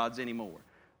those gods anymore.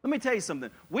 Let me tell you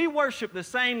something. We worship the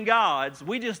same gods,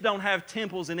 we just don't have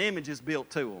temples and images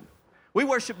built to them. We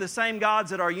worship the same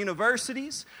gods at our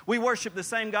universities. We worship the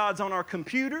same gods on our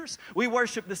computers. We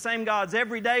worship the same gods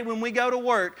every day when we go to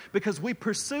work because we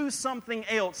pursue something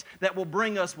else that will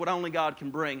bring us what only God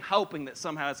can bring, hoping that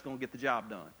somehow it's going to get the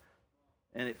job done.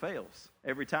 And it fails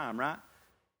every time, right?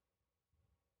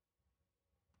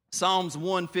 Psalms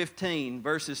 115,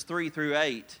 verses 3 through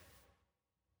 8.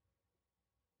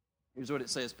 Here's what it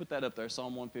says. Put that up there,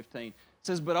 Psalm 115. It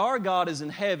says, but our God is in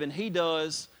heaven. He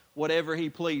does whatever He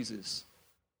pleases.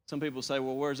 Some people say,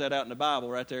 well, where's that out in the Bible?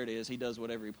 Right there it is. He does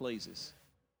whatever He pleases.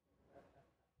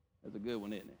 That's a good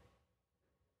one, isn't it?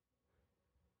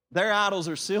 Their idols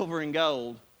are silver and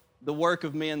gold, the work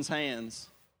of men's hands.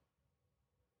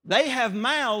 They have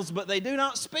mouths, but they do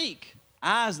not speak.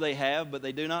 Eyes they have, but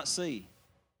they do not see.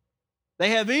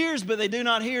 They have ears, but they do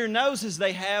not hear. Noses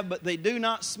they have, but they do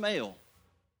not smell.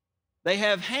 They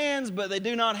have hands, but they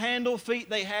do not handle. Feet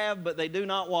they have, but they do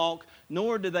not walk.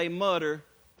 Nor do they mutter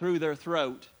through their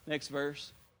throat. Next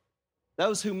verse.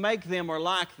 Those who make them are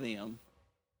like them.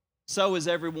 So is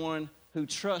everyone who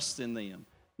trusts in them.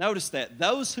 Notice that.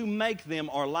 Those who make them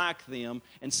are like them,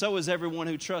 and so is everyone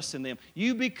who trusts in them.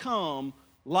 You become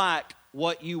like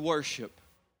what you worship.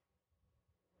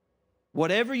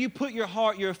 Whatever you put your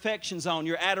heart, your affections on,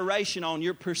 your adoration on,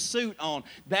 your pursuit on,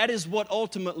 that is what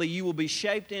ultimately you will be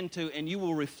shaped into, and you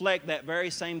will reflect that very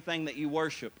same thing that you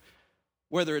worship.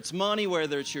 Whether it's money,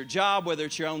 whether it's your job, whether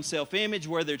it's your own self-image,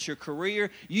 whether it's your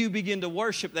career, you begin to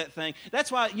worship that thing. That's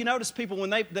why you notice people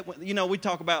when we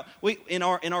talk about in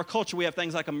our culture we have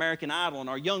things like American Idol, and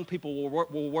our young people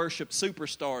will worship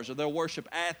superstars, or they'll worship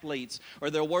athletes, or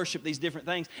they'll worship these different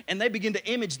things, and they begin to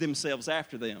image themselves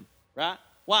after them, right?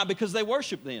 Why? Because they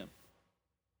worship them. You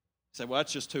say, well,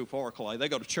 that's just too far, Clay. They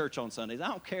go to church on Sundays. I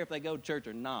don't care if they go to church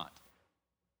or not.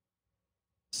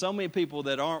 So many people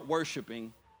that aren't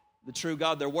worshiping the true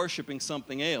God, they're worshiping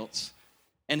something else.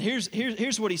 And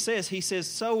here's what he says. He says,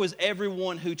 so is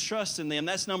everyone who trusts in them.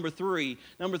 That's number 3.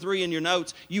 Number 3 in your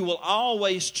notes. You will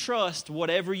always trust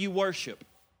whatever you worship.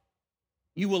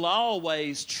 You will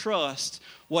always trust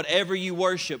whatever you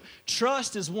worship.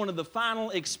 Trust is one of the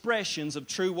final expressions of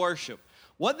true worship.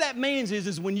 What that means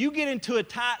is when you get into a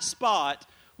tight spot,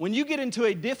 when you get into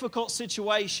a difficult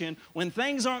situation, when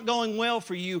things aren't going well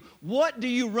for you, what do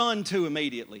you run to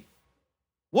immediately?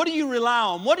 What do you rely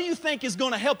on? What do you think is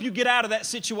going to help you get out of that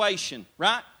situation,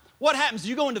 right? What happens? Do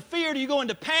you go into fear? Do you go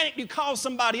into panic? Do you call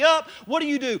somebody up? What do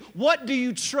you do? What do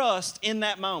you trust in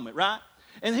that moment, right?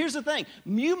 And here's the thing.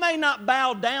 You may not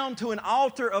bow down to an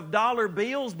altar of dollar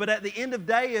bills, but at the end of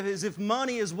the day, if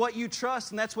money is what you trust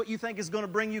and that's what you think is going to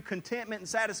bring you contentment and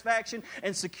satisfaction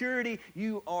and security,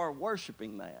 you are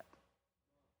worshiping that.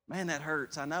 Man, that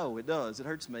hurts. I know it does. It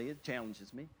hurts me. It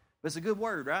challenges me. But it's a good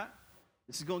word, right?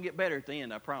 This is going to get better at the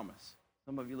end, I promise.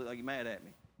 Some of you look like you're mad at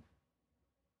me.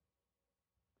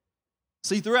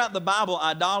 See, throughout the Bible,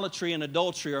 idolatry and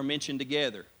adultery are mentioned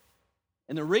together.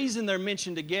 And the reason they're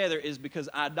mentioned together is because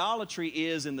idolatry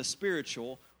is in the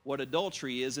spiritual what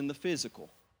adultery is in the physical.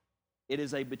 It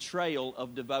is a betrayal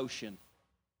of devotion.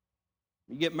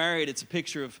 You get married, it's a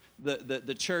picture of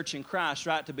the church in Christ,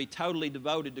 right? To be totally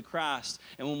devoted to Christ.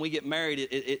 And when we get married,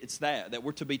 it's that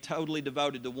we're to be totally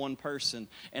devoted to one person.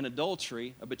 And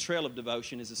adultery, a betrayal of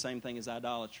devotion, is the same thing as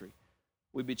idolatry.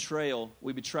 We betray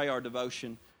our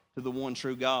devotion to the one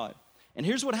true God. And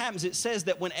here's what happens. It says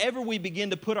that whenever we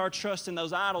begin to put our trust in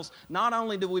those idols, not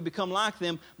only do we become like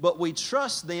them, but we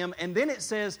trust them. And then it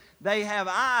says they have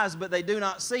eyes, but they do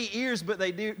not see, ears, but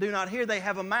they do not hear. They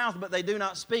have a mouth, but they do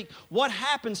not speak. What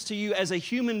happens to you as a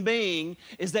human being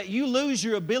is that you lose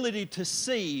your ability to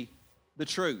see the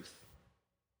truth.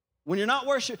 When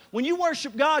you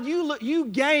worship God, you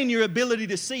gain your ability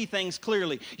to see things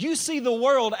clearly. You see the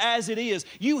world as it is.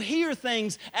 You hear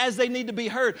things as they need to be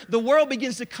heard. The world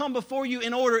begins to come before you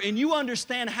in order, and you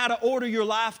understand how to order your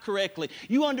life correctly.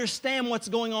 You understand what's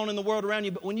going on in the world around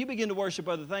you. But when you begin to worship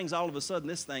other things, all of a sudden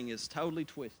this thing is totally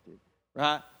twisted,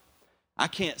 right? I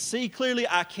can't see clearly.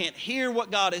 I can't hear what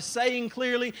God is saying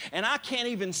clearly. And I can't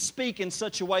even speak in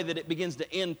such a way that it begins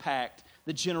to impact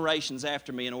the generations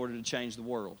after me in order to change the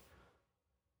world.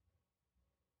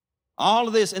 All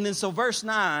of this, and then so verse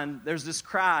 9, there's this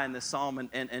cry in this psalm,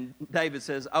 and David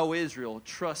says, "O Israel,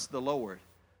 trust the Lord."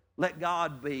 Let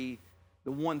God be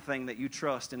the one thing that you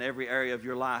trust in every area of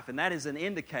your life. And that is an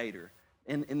indicator.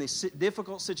 In these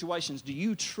difficult situations, do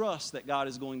you trust that God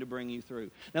is going to bring you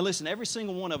through? Now listen, every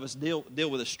single one of us deal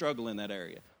with a struggle in that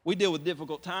area. We deal with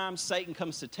difficult times. Satan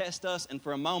comes to test us, and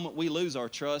for a moment we lose our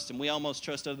trust, and we almost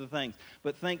trust other things.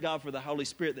 But thank God for the Holy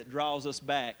Spirit that draws us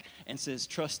back and says,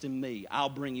 "Trust in me. I'll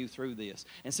bring you through this."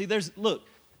 And see, look,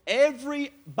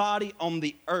 everybody on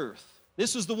the earth,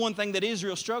 this was the one thing that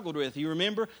Israel struggled with. You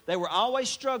remember? They were always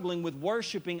struggling with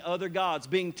worshiping other gods,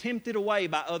 being tempted away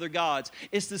by other gods.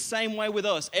 It's the same way with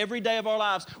us. Every day of our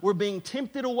lives, we're being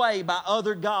tempted away by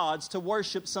other gods to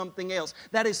worship something else.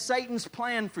 That is Satan's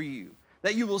plan for you.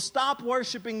 That you will stop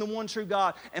worshiping the one true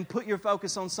God and put your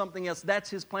focus on something else. That's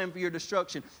his plan for your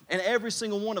destruction. And every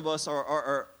single one of us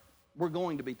we're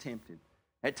going to be tempted.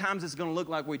 At times it's going to look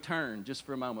like we turn just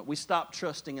for a moment. We stop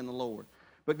trusting in the Lord.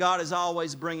 But God is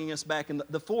always bringing us back. And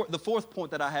the fourth point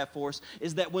that I have for us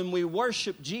is that when we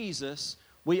worship Jesus,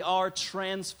 we are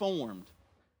transformed.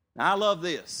 Now, I love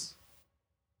this.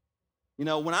 You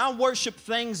know, when I worship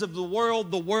things of the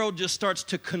world just starts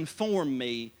to conform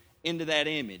me into that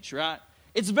image, right?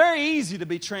 It's very easy to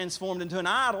be transformed into an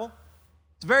idol.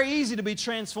 It's very easy to be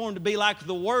transformed to be like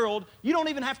the world. You don't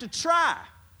even have to try.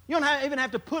 You don't even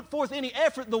have to put forth any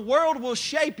effort. The world will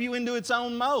shape you into its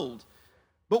own mold.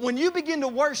 But when you begin to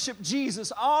worship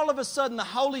Jesus, all of a sudden the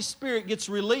Holy Spirit gets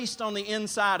released on the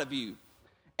inside of you.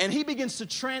 And He begins to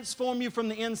transform you from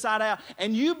the inside out.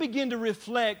 And you begin to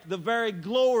reflect the very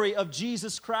glory of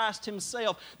Jesus Christ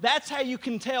Himself. That's how you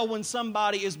can tell when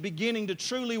somebody is beginning to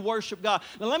truly worship God.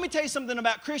 Now let me tell you something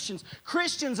about Christians.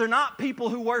 Christians are not people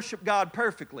who worship God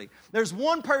perfectly. There's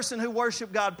one person who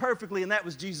worshiped God perfectly, and that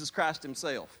was Jesus Christ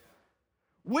Himself.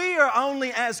 We are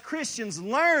only as Christians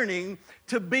learning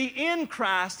to be in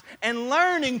Christ and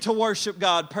learning to worship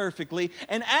God perfectly.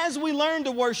 And as we learn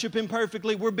to worship Him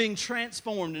perfectly, we're being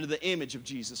transformed into the image of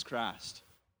Jesus Christ.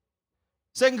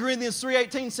 2 Corinthians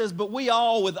 3:18 says, "But we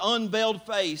all with unveiled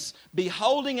face,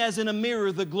 beholding as in a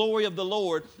mirror the glory of the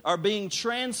Lord, are being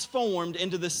transformed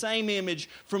into the same image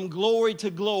from glory to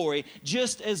glory,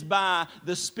 just as by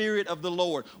the Spirit of the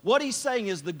Lord." What he's saying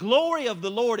is the glory of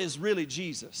the Lord is really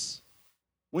Jesus.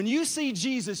 When you see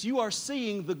Jesus, you are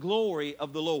seeing the glory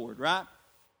of the Lord, right?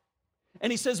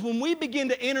 And he says when we begin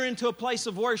to enter into a place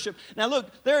of worship, now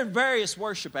look, there are various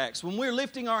worship acts. When we're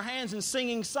lifting our hands and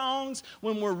singing songs,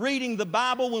 when we're reading the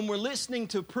Bible, when we're listening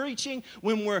to preaching,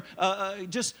 when we're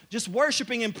just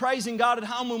worshiping and praising God at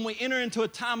home, when we enter into a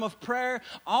time of prayer,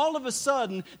 all of a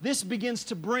sudden, this begins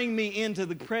to bring me into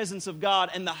the presence of God.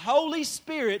 And the Holy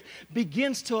Spirit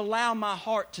begins to allow my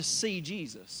heart to see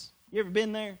Jesus. You ever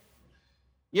been there?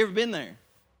 You ever been there?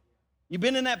 You've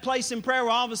been in that place in prayer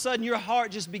where all of a sudden your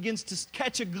heart just begins to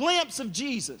catch a glimpse of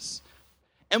Jesus.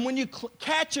 And when you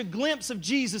catch a glimpse of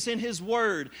Jesus in His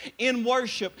Word, in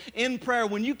worship, in prayer,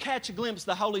 when you catch a glimpse,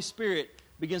 the Holy Spirit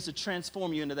begins to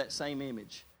transform you into that same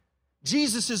image.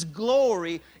 Jesus'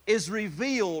 glory is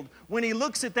revealed when He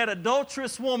looks at that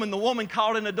adulterous woman, the woman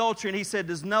caught in adultery, and He said,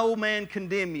 "Does no man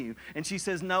condemn you?" And she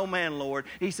says, "No man, Lord."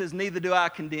 He says, "Neither do I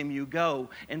condemn you. Go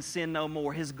and sin no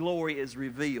more." His glory is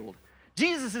revealed.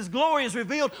 Jesus' glory is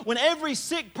revealed when every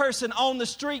sick person on the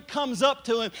street comes up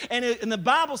to him. And the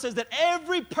Bible says that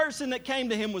every person that came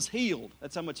to him was healed.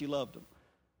 That's how much he loved them.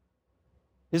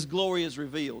 His glory is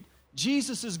revealed.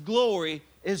 Jesus' glory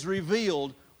is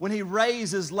revealed when he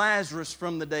raises Lazarus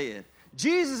from the dead.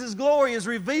 Jesus' glory is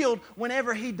revealed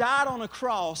whenever he died on a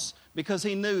cross because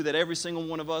he knew that every single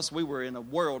one of us, we were in a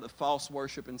world of false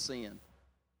worship and sin.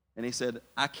 And he said,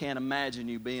 I can't imagine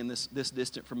you being this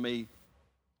distant from me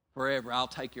forever. I'll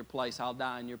take your place. I'll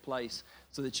die in your place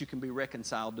so that you can be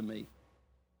reconciled to me,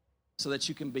 so that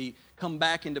you can come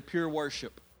back into pure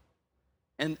worship.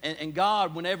 And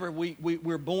God, whenever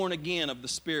we're born again of the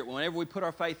Spirit, whenever we put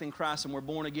our faith in Christ and we're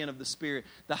born again of the Spirit,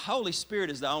 the Holy Spirit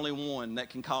is the only one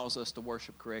that can cause us to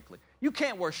worship correctly. You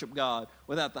can't worship God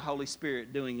without the Holy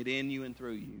Spirit doing it in you and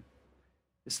through you.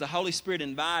 It's the Holy Spirit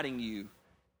inviting you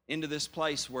into this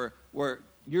place where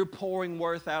you're pouring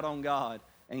worth out on God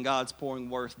and God's pouring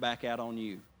worth back out on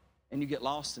you. And you get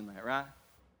lost in that, right?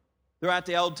 Throughout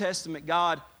the Old Testament,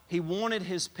 God, He wanted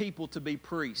His people to be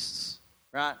priests,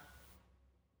 right?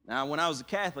 Now, when I was a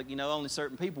Catholic, only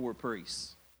certain people were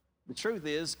priests. The truth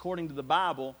is, according to the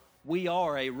Bible, we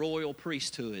are a royal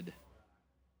priesthood.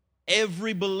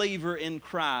 Every believer in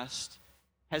Christ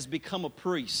has become a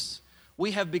priest.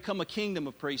 We have become a kingdom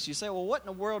of priests. You say, well, what in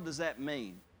the world does that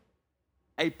mean?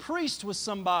 A priest was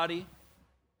somebody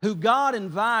who God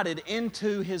invited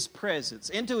into His presence,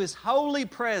 into His holy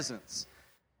presence.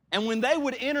 And when they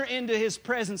would enter into His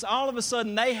presence, all of a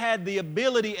sudden they had the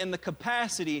ability and the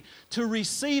capacity to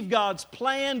receive God's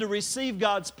plan, to receive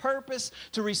God's purpose,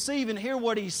 to receive and hear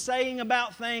what He's saying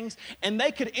about things. And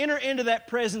they could enter into that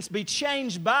presence, be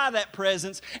changed by that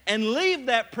presence, and leave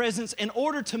that presence in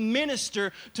order to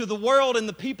minister to the world and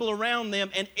the people around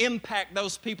them and impact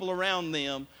those people around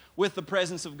them with the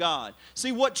presence of God.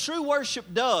 See, what true worship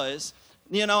does,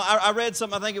 I read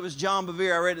something, I think it was John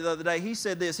Bevere, I read it the other day. He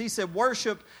said this, he said,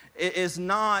 worship is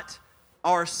not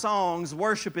our songs,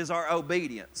 worship is our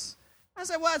obedience. I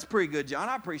said, well, that's pretty good, John.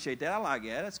 I appreciate that. I like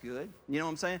that. That's good. You know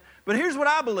what I'm saying? But here's what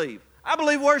I believe. I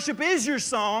believe worship is your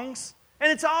songs,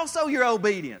 and it's also your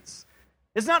obedience.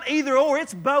 It's not either or,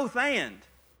 it's both and.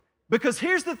 Because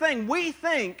here's the thing, we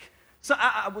think,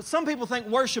 some people think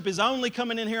worship is only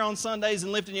coming in here on Sundays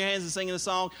and lifting your hands and singing a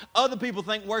song. Other people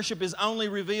think worship is only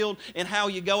revealed in how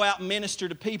you go out and minister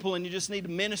to people, and you just need to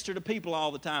minister to people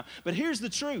all the time. But here's the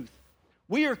truth.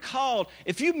 We are called,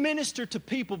 if you minister to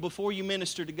people before you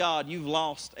minister to God, you've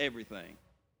lost everything.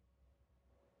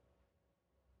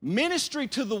 Ministry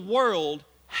to the world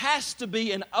has to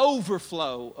be an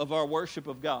overflow of our worship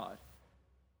of God.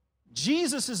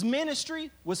 Jesus' ministry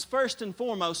was first and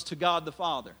foremost to God the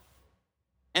Father.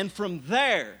 And from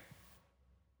there,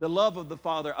 the love of the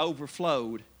Father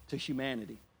overflowed to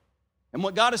humanity. And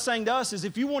what God is saying to us is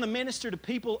if you want to minister to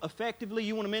people effectively,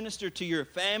 you want to minister to your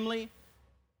family,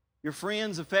 your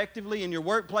friends effectively, in your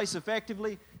workplace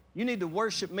effectively, you need to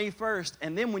worship me first.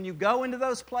 And then when you go into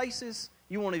those places,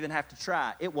 you won't even have to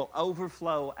try. It will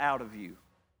overflow out of you.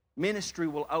 Ministry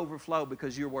will overflow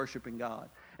because you're worshiping God.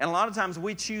 And a lot of times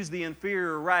we choose the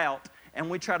inferior route and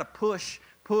we try to push.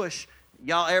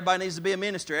 Y'all, everybody needs to be a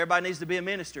minister. Everybody needs to be a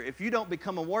minister. If you don't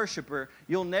become a worshiper,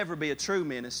 you'll never be a true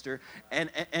minister. And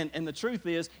the truth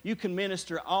is, you can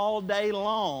minister all day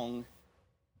long,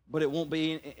 but it won't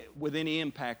be with any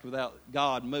impact without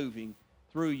God moving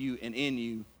through you and in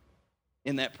you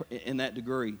in that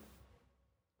degree.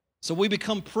 So we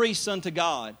become priests unto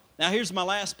God. Now here's my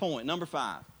last point, number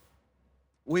 5.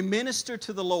 We minister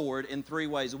to the Lord in 3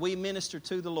 ways. We minister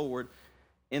to the Lord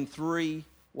in 3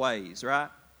 ways, right?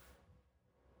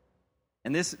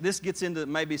 And this gets into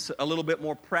maybe a little bit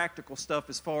more practical stuff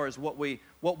as far as what we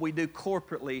do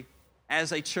corporately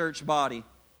as a church body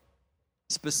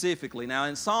specifically. Now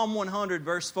in Psalm 100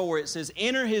 verse 4 it says,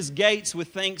 enter His gates with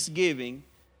thanksgiving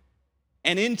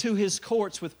and into His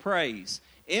courts with praise.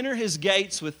 Enter His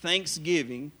gates with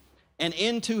thanksgiving and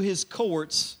into His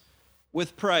courts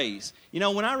with praise.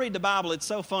 When I read the Bible, it's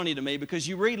so funny to me because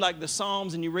you read like the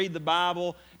Psalms and you read the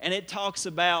Bible and it talks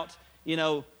about,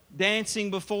 dancing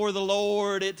before the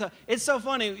Lord. It's so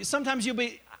funny. Sometimes you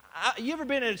ever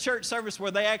been in a church service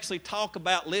where they actually talk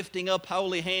about lifting up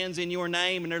holy hands in your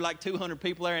name and there are like 200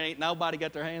 people there and ain't nobody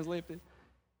got their hands lifted?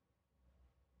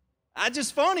 That's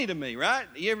just funny to me, right?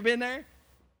 You ever been there?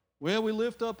 Well, we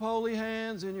lift up holy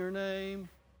hands in your name.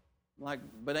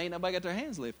 But ain't nobody got their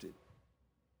hands lifted.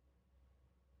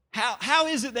 How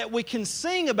is it that we can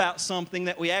sing about something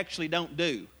that we actually don't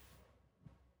do?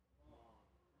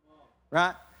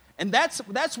 Right? And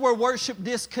that's where worship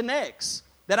disconnects.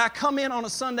 that I come in on a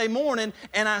Sunday morning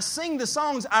and I sing the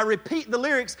songs, I repeat the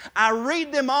lyrics, I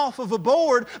read them off of a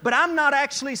board, but I'm not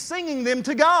actually singing them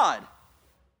to God.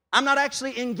 I'm not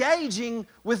actually engaging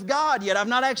with God yet. I've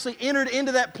not actually entered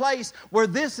into that place where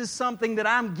this is something that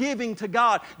I'm giving to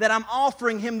God, that I'm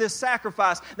offering Him this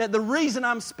sacrifice, that the reason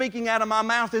I'm speaking out of my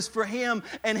mouth is for Him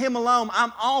and Him alone.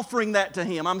 I'm offering that to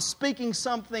Him. I'm speaking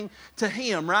something to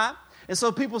Him, right? And so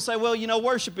people say, well,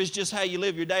 worship is just how you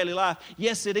live your daily life.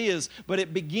 Yes, it is, but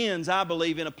it begins, I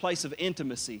believe, in a place of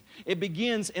intimacy. It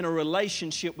begins in a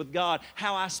relationship with God,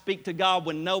 how I speak to God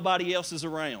when nobody else is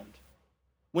around.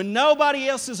 When nobody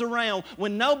else is around,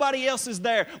 when nobody else is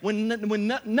there, when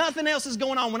nothing else is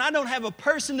going on, when I don't have a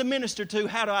person to minister to,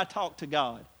 how do I talk to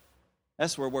God?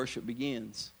 That's where worship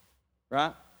begins,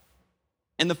 right?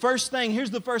 And here's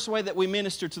the first way that we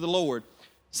minister to the Lord.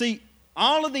 See,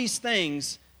 all of these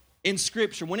things in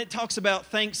Scripture, when it talks about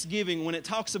thanksgiving, when it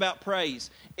talks about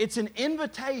praise, it's an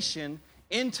invitation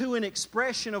into an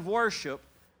expression of worship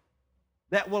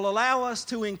that will allow us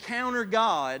to encounter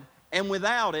God, and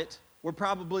without it, we're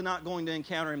probably not going to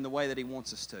encounter Him the way that He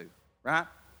wants us to, right?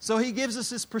 So He gives us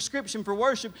this prescription for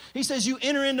worship. He says, you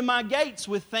enter into my gates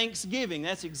with thanksgiving.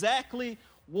 That's exactly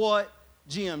what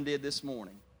Jim did this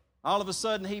morning. All of a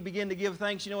sudden, he began to give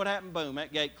thanks. You know what happened? Boom,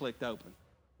 that gate clicked open.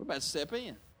 We're about to step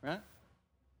in, right?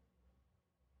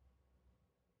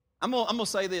 I'm gonna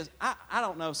say this. I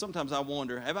don't know. Sometimes I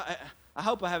wonder. I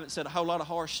hope I haven't said a whole lot of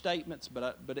harsh statements, but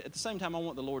at the same time, I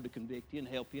want the Lord to convict you and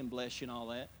help you and bless you and all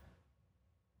that.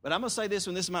 But I'm going to say this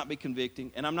one, this might be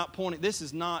convicting, and I'm not pointing, this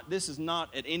is not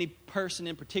at any person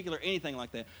in particular, anything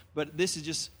like that, but this is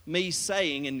just me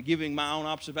saying and giving my own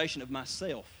observation of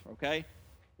myself, okay?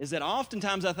 Is that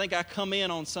oftentimes I think I come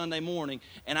in on Sunday morning,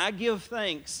 and I give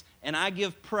thanks, and I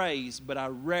give praise, but I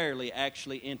rarely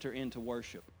actually enter into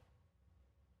worship.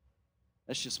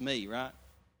 That's just me, right?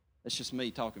 That's just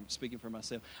me speaking for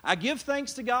myself. I give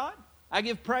thanks to God, I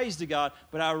give praise to God,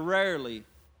 but I rarely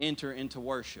enter into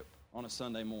worship on a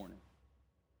Sunday morning.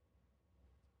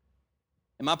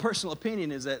 And my personal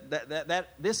opinion is that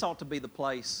this ought to be the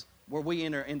place where we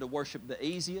enter into worship the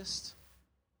easiest,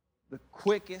 the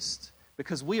quickest,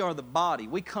 because we are the body.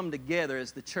 We come together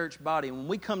as the church body. And when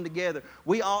we come together,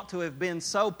 we ought to have been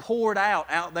so poured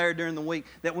out there during the week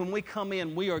that when we come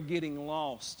in, we are getting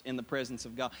lost in the presence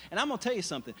of God. And I'm going to tell you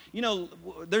something.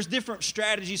 There's different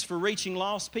strategies for reaching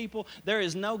lost people. There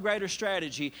is no greater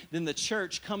strategy than the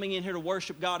church coming in here to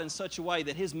worship God in such a way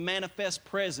that His manifest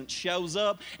presence shows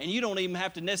up, and you don't even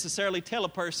have to necessarily tell a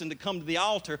person to come to the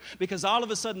altar, because all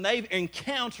of a sudden they're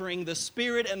encountering the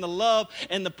Spirit and the love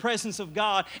and the presence of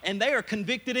God, and they are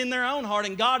convicted in their own heart,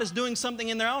 and God is doing something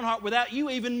in their own heart without you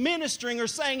even ministering or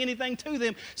saying anything to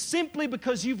them, simply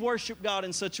because you've worshiped God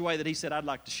in such a way that He said, I'd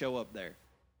like to show up there.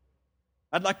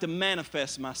 I'd like to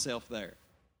manifest myself there.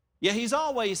 Yeah, He's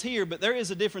always here, but there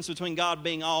is a difference between God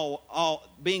being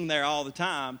being there all the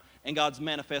time and God's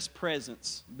manifest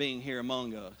presence being here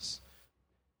among us.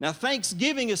 Now,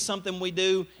 thanksgiving is something we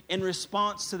do in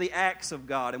response to the acts of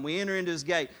God, and we enter into His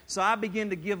gate. So I begin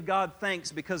to give God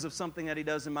thanks because of something that He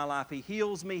does in my life. He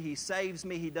heals me, He saves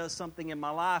me, He does something in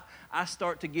my life. I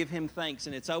start to give Him thanks,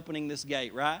 and it's opening this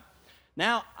gate, right?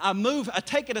 Now, I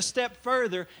take it a step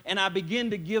further, and I begin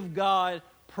to give God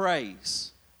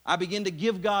praise. I begin to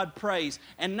give God praise.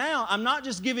 And now, I'm not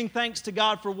just giving thanks to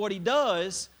God for what He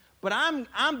does, but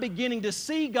I'm beginning to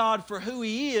see God for who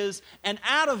He is, and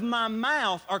out of my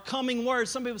mouth are coming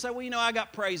words. Some people say, well, I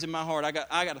got praise in my heart. I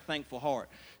got a thankful heart.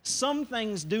 Some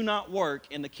things do not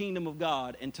work in the kingdom of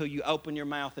God until you open your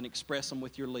mouth and express them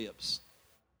with your lips.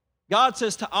 God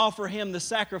says to offer Him the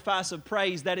sacrifice of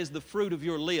praise that is the fruit of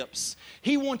your lips.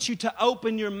 He wants you to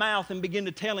open your mouth and begin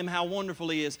to tell Him how wonderful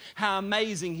He is, how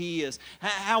amazing He is,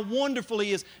 how wonderful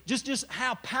He is, just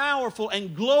how powerful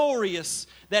and glorious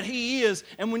that He is.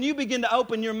 And when you begin to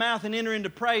open your mouth and enter into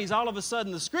praise, all of a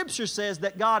sudden the Scripture says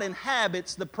that God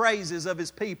inhabits the praises of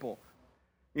His people.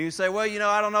 You say, well,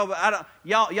 I don't know, but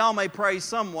y'all may praise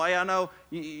some way. I know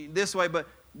this way, but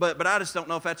I just don't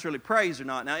know if that's really praise or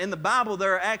not. Now, in the Bible,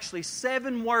 there are actually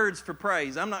 7 words for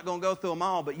praise. I'm not going to go through them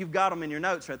all, but you've got them in your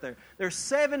notes right there. There's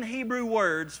 7 Hebrew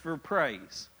words for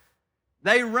praise.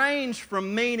 They range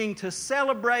from meaning to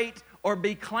celebrate or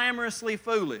be clamorously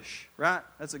foolish, right?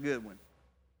 That's a good one.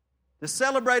 To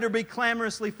celebrate or be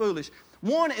clamorously foolish.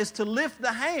 One is to lift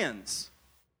the hands.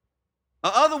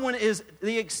 The other one is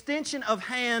the extension of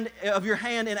your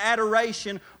hand in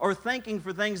adoration or thanking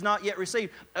for things not yet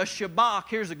received. A shabach,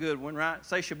 here's a good one, right?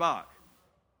 Say shabach.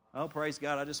 Oh, praise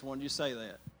God, I just wanted you to say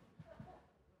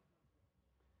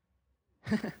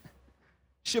that.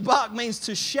 Shabach means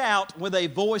to shout with a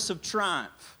voice of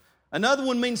triumph. Another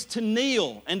one means to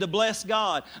kneel and to bless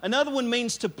God. Another one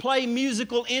means to play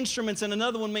musical instruments, and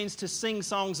another one means to sing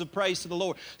songs of praise to the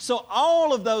Lord. So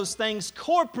all of those things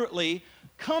corporately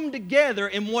come together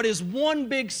in what is one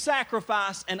big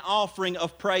sacrifice and offering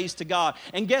of praise to God.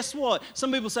 And guess what?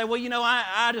 Some people say, well, you know,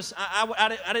 I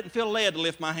didn't feel led to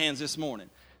lift my hands this morning.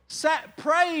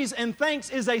 Praise and thanks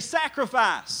is a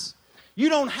sacrifice. You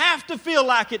don't have to feel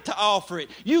like it to offer it.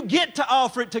 You get to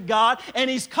offer it to God, and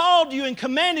He's called you and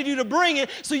commanded you to bring it,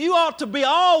 so you ought to be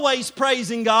always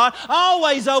praising God,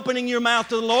 always opening your mouth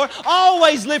to the Lord,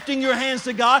 always lifting your hands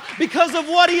to God because of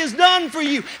what He has done for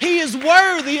you. He is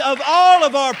worthy of all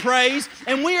of our praise,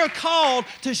 and we are called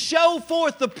to show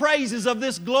forth the praises of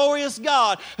this glorious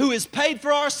God who has paid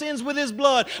for our sins with His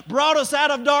blood, brought us out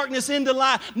of darkness into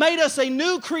light, made us a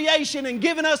new creation, and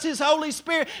given us His Holy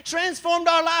Spirit, transformed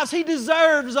our lives. He deserves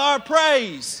our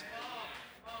praise.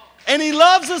 And He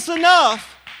loves us enough.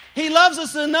 He loves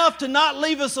us enough to not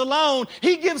leave us alone.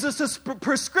 He gives us a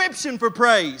prescription for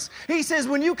praise. He says,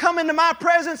 when you come into my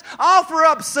presence, offer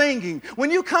up singing.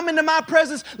 When you come into my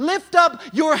presence, lift up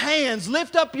your hands.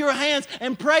 Lift up your hands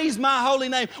and praise my holy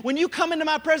name. When you come into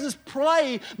my presence,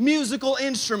 play musical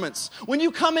instruments. When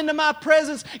you come into my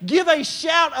presence, give a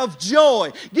shout of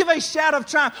joy. Give a shout of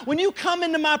triumph. When you come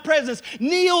into my presence,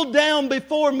 kneel down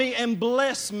before me and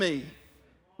bless me.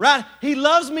 Right? He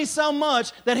loves me so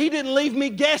much that He didn't leave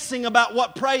me guessing about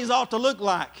what praise ought to look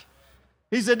like.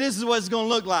 He said, this is what it's going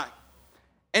to look like.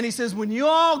 And He says, when you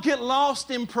all get lost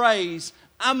in praise,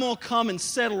 I'm going to come and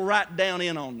settle right down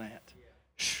in on that.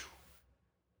 Whew.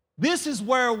 This is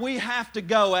where we have to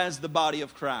go as the body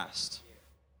of Christ.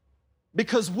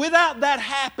 Because without that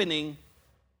happening,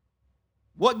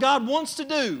 what God wants to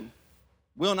do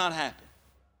will not happen.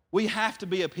 We have to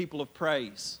be a people of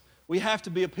praise. We have to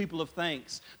be a people of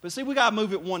thanks. But see, we got to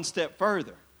move it one step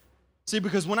further. See,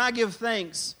 because when I give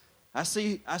thanks, I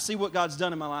see what God's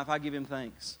done in my life. I give Him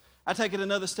thanks. I take it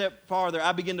another step farther.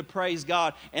 I begin to praise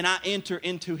God, and I enter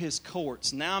into His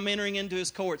courts. Now I'm entering into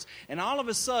His courts, and all of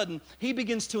a sudden, He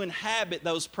begins to inhabit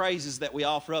those praises that we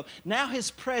offer up. Now His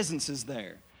presence is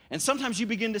there. And sometimes you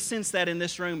begin to sense that in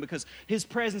this room because His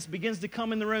presence begins to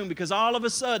come in the room because all of a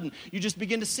sudden you just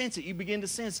begin to sense it. You begin to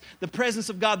sense the presence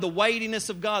of God, the weightiness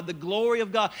of God, the glory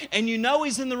of God. And you know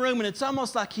He's in the room, and it's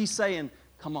almost like He's saying,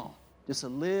 come on, just a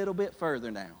little bit further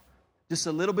now. Just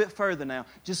a little bit further now.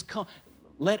 Just come.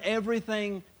 Let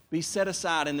everything be set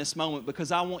aside in this moment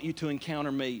because I want you to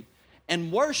encounter me. And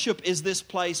worship is this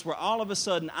place where all of a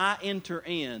sudden I enter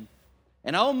in,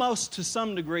 and almost to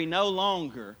some degree no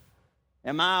longer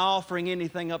am I offering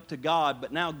anything up to God,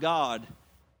 but now God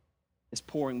is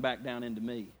pouring back down into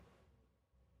me.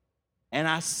 And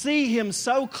I see Him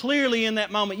so clearly in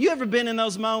that moment. You ever been in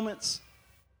those moments?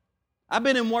 I've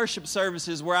been in worship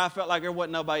services where I felt like there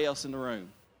wasn't nobody else in the room.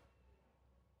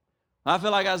 I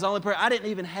felt like I was the only person. I didn't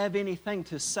even have anything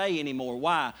to say anymore.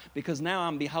 Why? Because now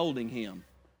I'm beholding Him.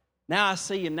 Now I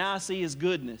see Him. Now I see His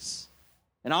goodness.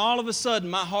 And all of a sudden,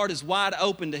 my heart is wide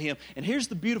open to Him. And here's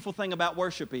the beautiful thing about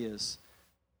worship is,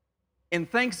 in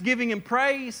thanksgiving and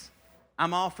praise,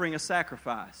 I'm offering a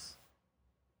sacrifice.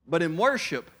 But in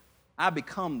worship, I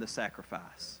become the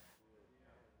sacrifice.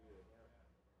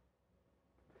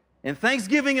 In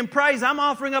thanksgiving and praise, I'm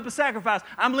offering up a sacrifice.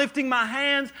 I'm lifting my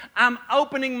hands. I'm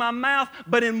opening my mouth.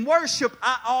 But in worship,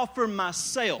 I offer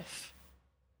myself.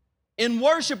 In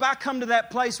worship, I come to that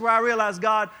place where I realize,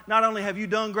 God, not only have you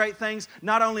done great things,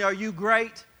 not only are you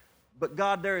great, but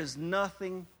God, there is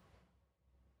nothing.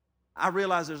 I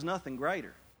realize there's nothing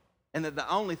greater. And that the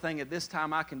only thing at this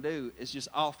time I can do is just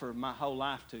offer my whole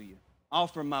life to you.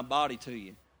 Offer my body to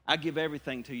you. I give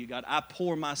everything to you, God. I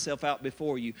pour myself out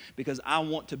before you because I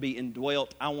want to be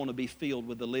indwelt. I want to be filled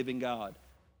with the living God.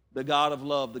 The God of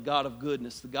love, the God of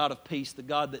goodness, the God of peace, the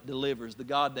God that delivers, the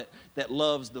God that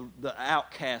loves the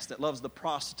outcast, that loves the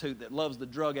prostitute, that loves the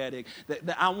drug addict.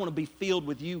 That I want to be filled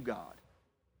with you, God.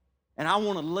 And I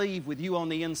want to leave with you on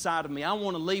the inside of me. I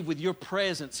want to leave with your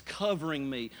presence covering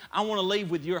me. I want to leave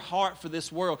with your heart for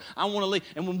this world. I want to leave.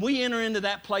 And when we enter into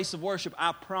that place of worship,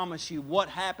 I promise you what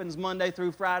happens Monday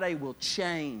through Friday will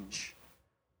change.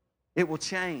 It will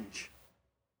change.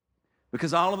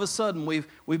 Because all of a sudden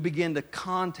we begin to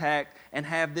contact and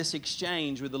have this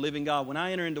exchange with the living God. When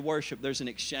I enter into worship, there's an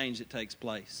exchange that takes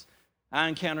place. I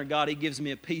encounter God. He gives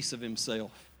me a piece of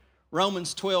Himself.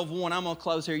 Romans 12:1. I'm going to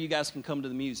close here. You guys can come to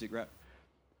the music, right?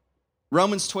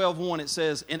 Romans 12:1, it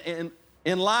says,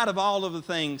 in light of all of the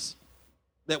things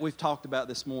that we've talked about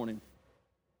this morning,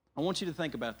 I want you to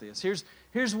think about this.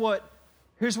 Here's what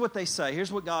they say.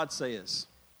 Here's what God says.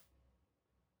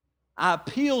 I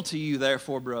appeal to you,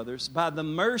 therefore, brothers, by the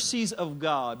mercies of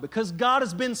God, because God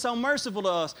has been so merciful to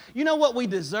us. You know what we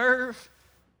deserve?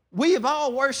 We have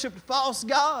all worshiped false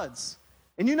gods.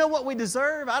 And you know what we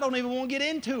deserve? I don't even want to get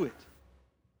into it.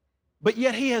 But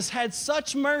yet He has had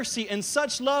such mercy and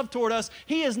such love toward us,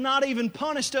 He has not even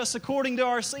punished us according to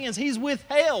our sins. He's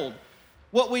withheld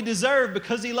what we deserve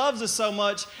because He loves us so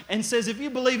much and says, if you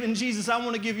believe in Jesus, I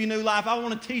want to give you new life. I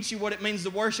want to teach you what it means to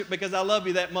worship because I love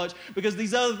you that much, because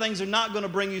these other things are not going to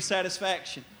bring you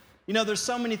satisfaction. You know, there's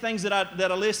so many things that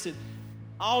I listed.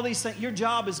 All these things, your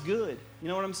job is good. You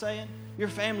know what I'm saying? Your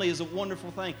family is a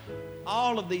wonderful thing.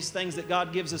 All of these things that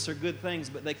God gives us are good things,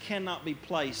 but they cannot be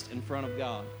placed in front of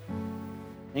God.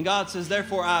 And God says,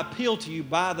 therefore, I appeal to you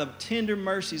by the tender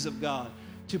mercies of God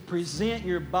to present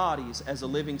your bodies as a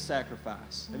living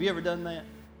sacrifice. Have you ever done that?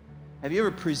 Have you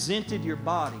ever presented your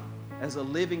body as a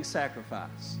living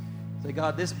sacrifice? Say,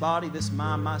 God, this body, this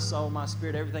mind, my soul, my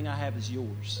spirit, everything I have is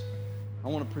yours. I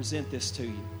want to present this to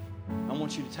you. I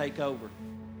want you to take over.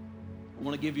 I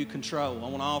want to give you control. I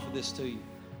want to offer this to you.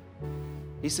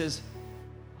 He says,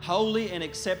 holy and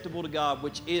acceptable to God,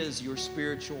 which is your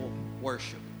spiritual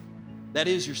worship. That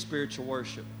is your spiritual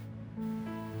worship.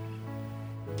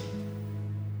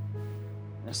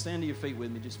 Now stand to your feet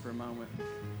with me just for a moment.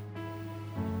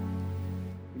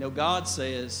 You know, God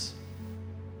says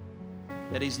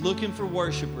that He's looking for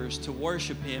worshipers to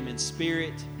worship Him in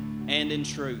spirit and in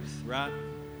truth, right?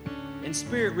 And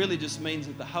spirit really just means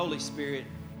that the Holy Spirit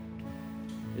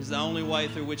is the only way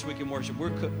through which we can worship.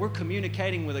 We're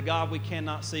communicating with a God we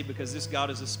cannot see because this God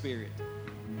is a spirit.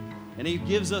 And He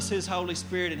gives us His Holy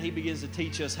Spirit and He begins to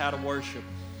teach us how to worship.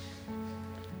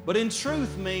 But in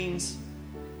truth means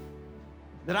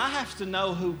that I have to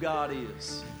know who God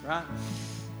is, right?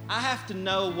 I have to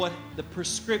know what the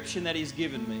prescription that He's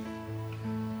given me.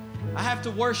 I have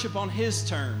to worship on His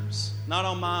terms, not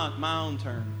on my own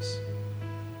terms.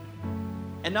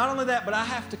 And not only that, but I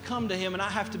have to come to Him and I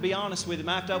have to be honest with Him.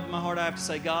 I have to open my heart. I have to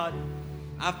say, God,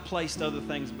 I've placed other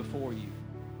things before you.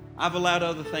 I've allowed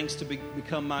other things to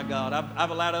become my God. I've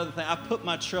allowed other things. I've put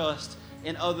my trust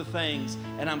in other things.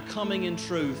 And I'm coming in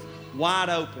truth, wide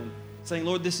open, saying,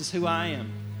 Lord, this is who I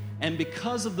am. And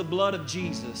because of the blood of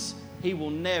Jesus, He will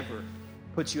never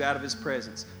put you out of His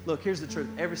presence. Look, here's the truth.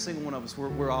 Every single one of us,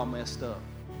 we're all messed up.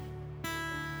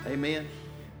 Amen?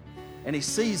 And He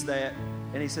sees that,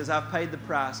 and He says, I've paid the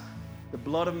price. The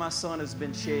blood of my Son has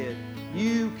been shed.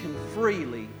 You can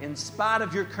freely, in spite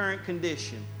of your current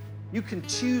condition, you can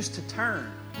choose to turn,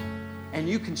 and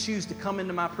you can choose to come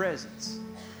into my presence.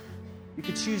 You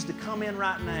can choose to come in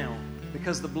right now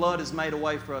because the blood has made a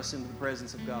way for us into the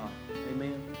presence of God.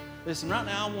 Amen? Listen, right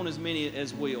now I want as many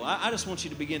as will. I just want you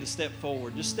to begin to step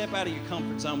forward. Just step out of your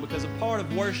comfort zone, because a part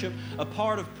of worship, a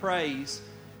part of praise,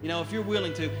 you know, if you're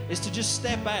willing to, is to just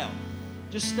step out.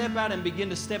 Just step out and begin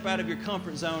to step out of your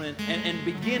comfort zone and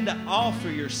begin to offer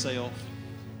yourself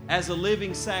as a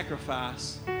living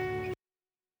sacrifice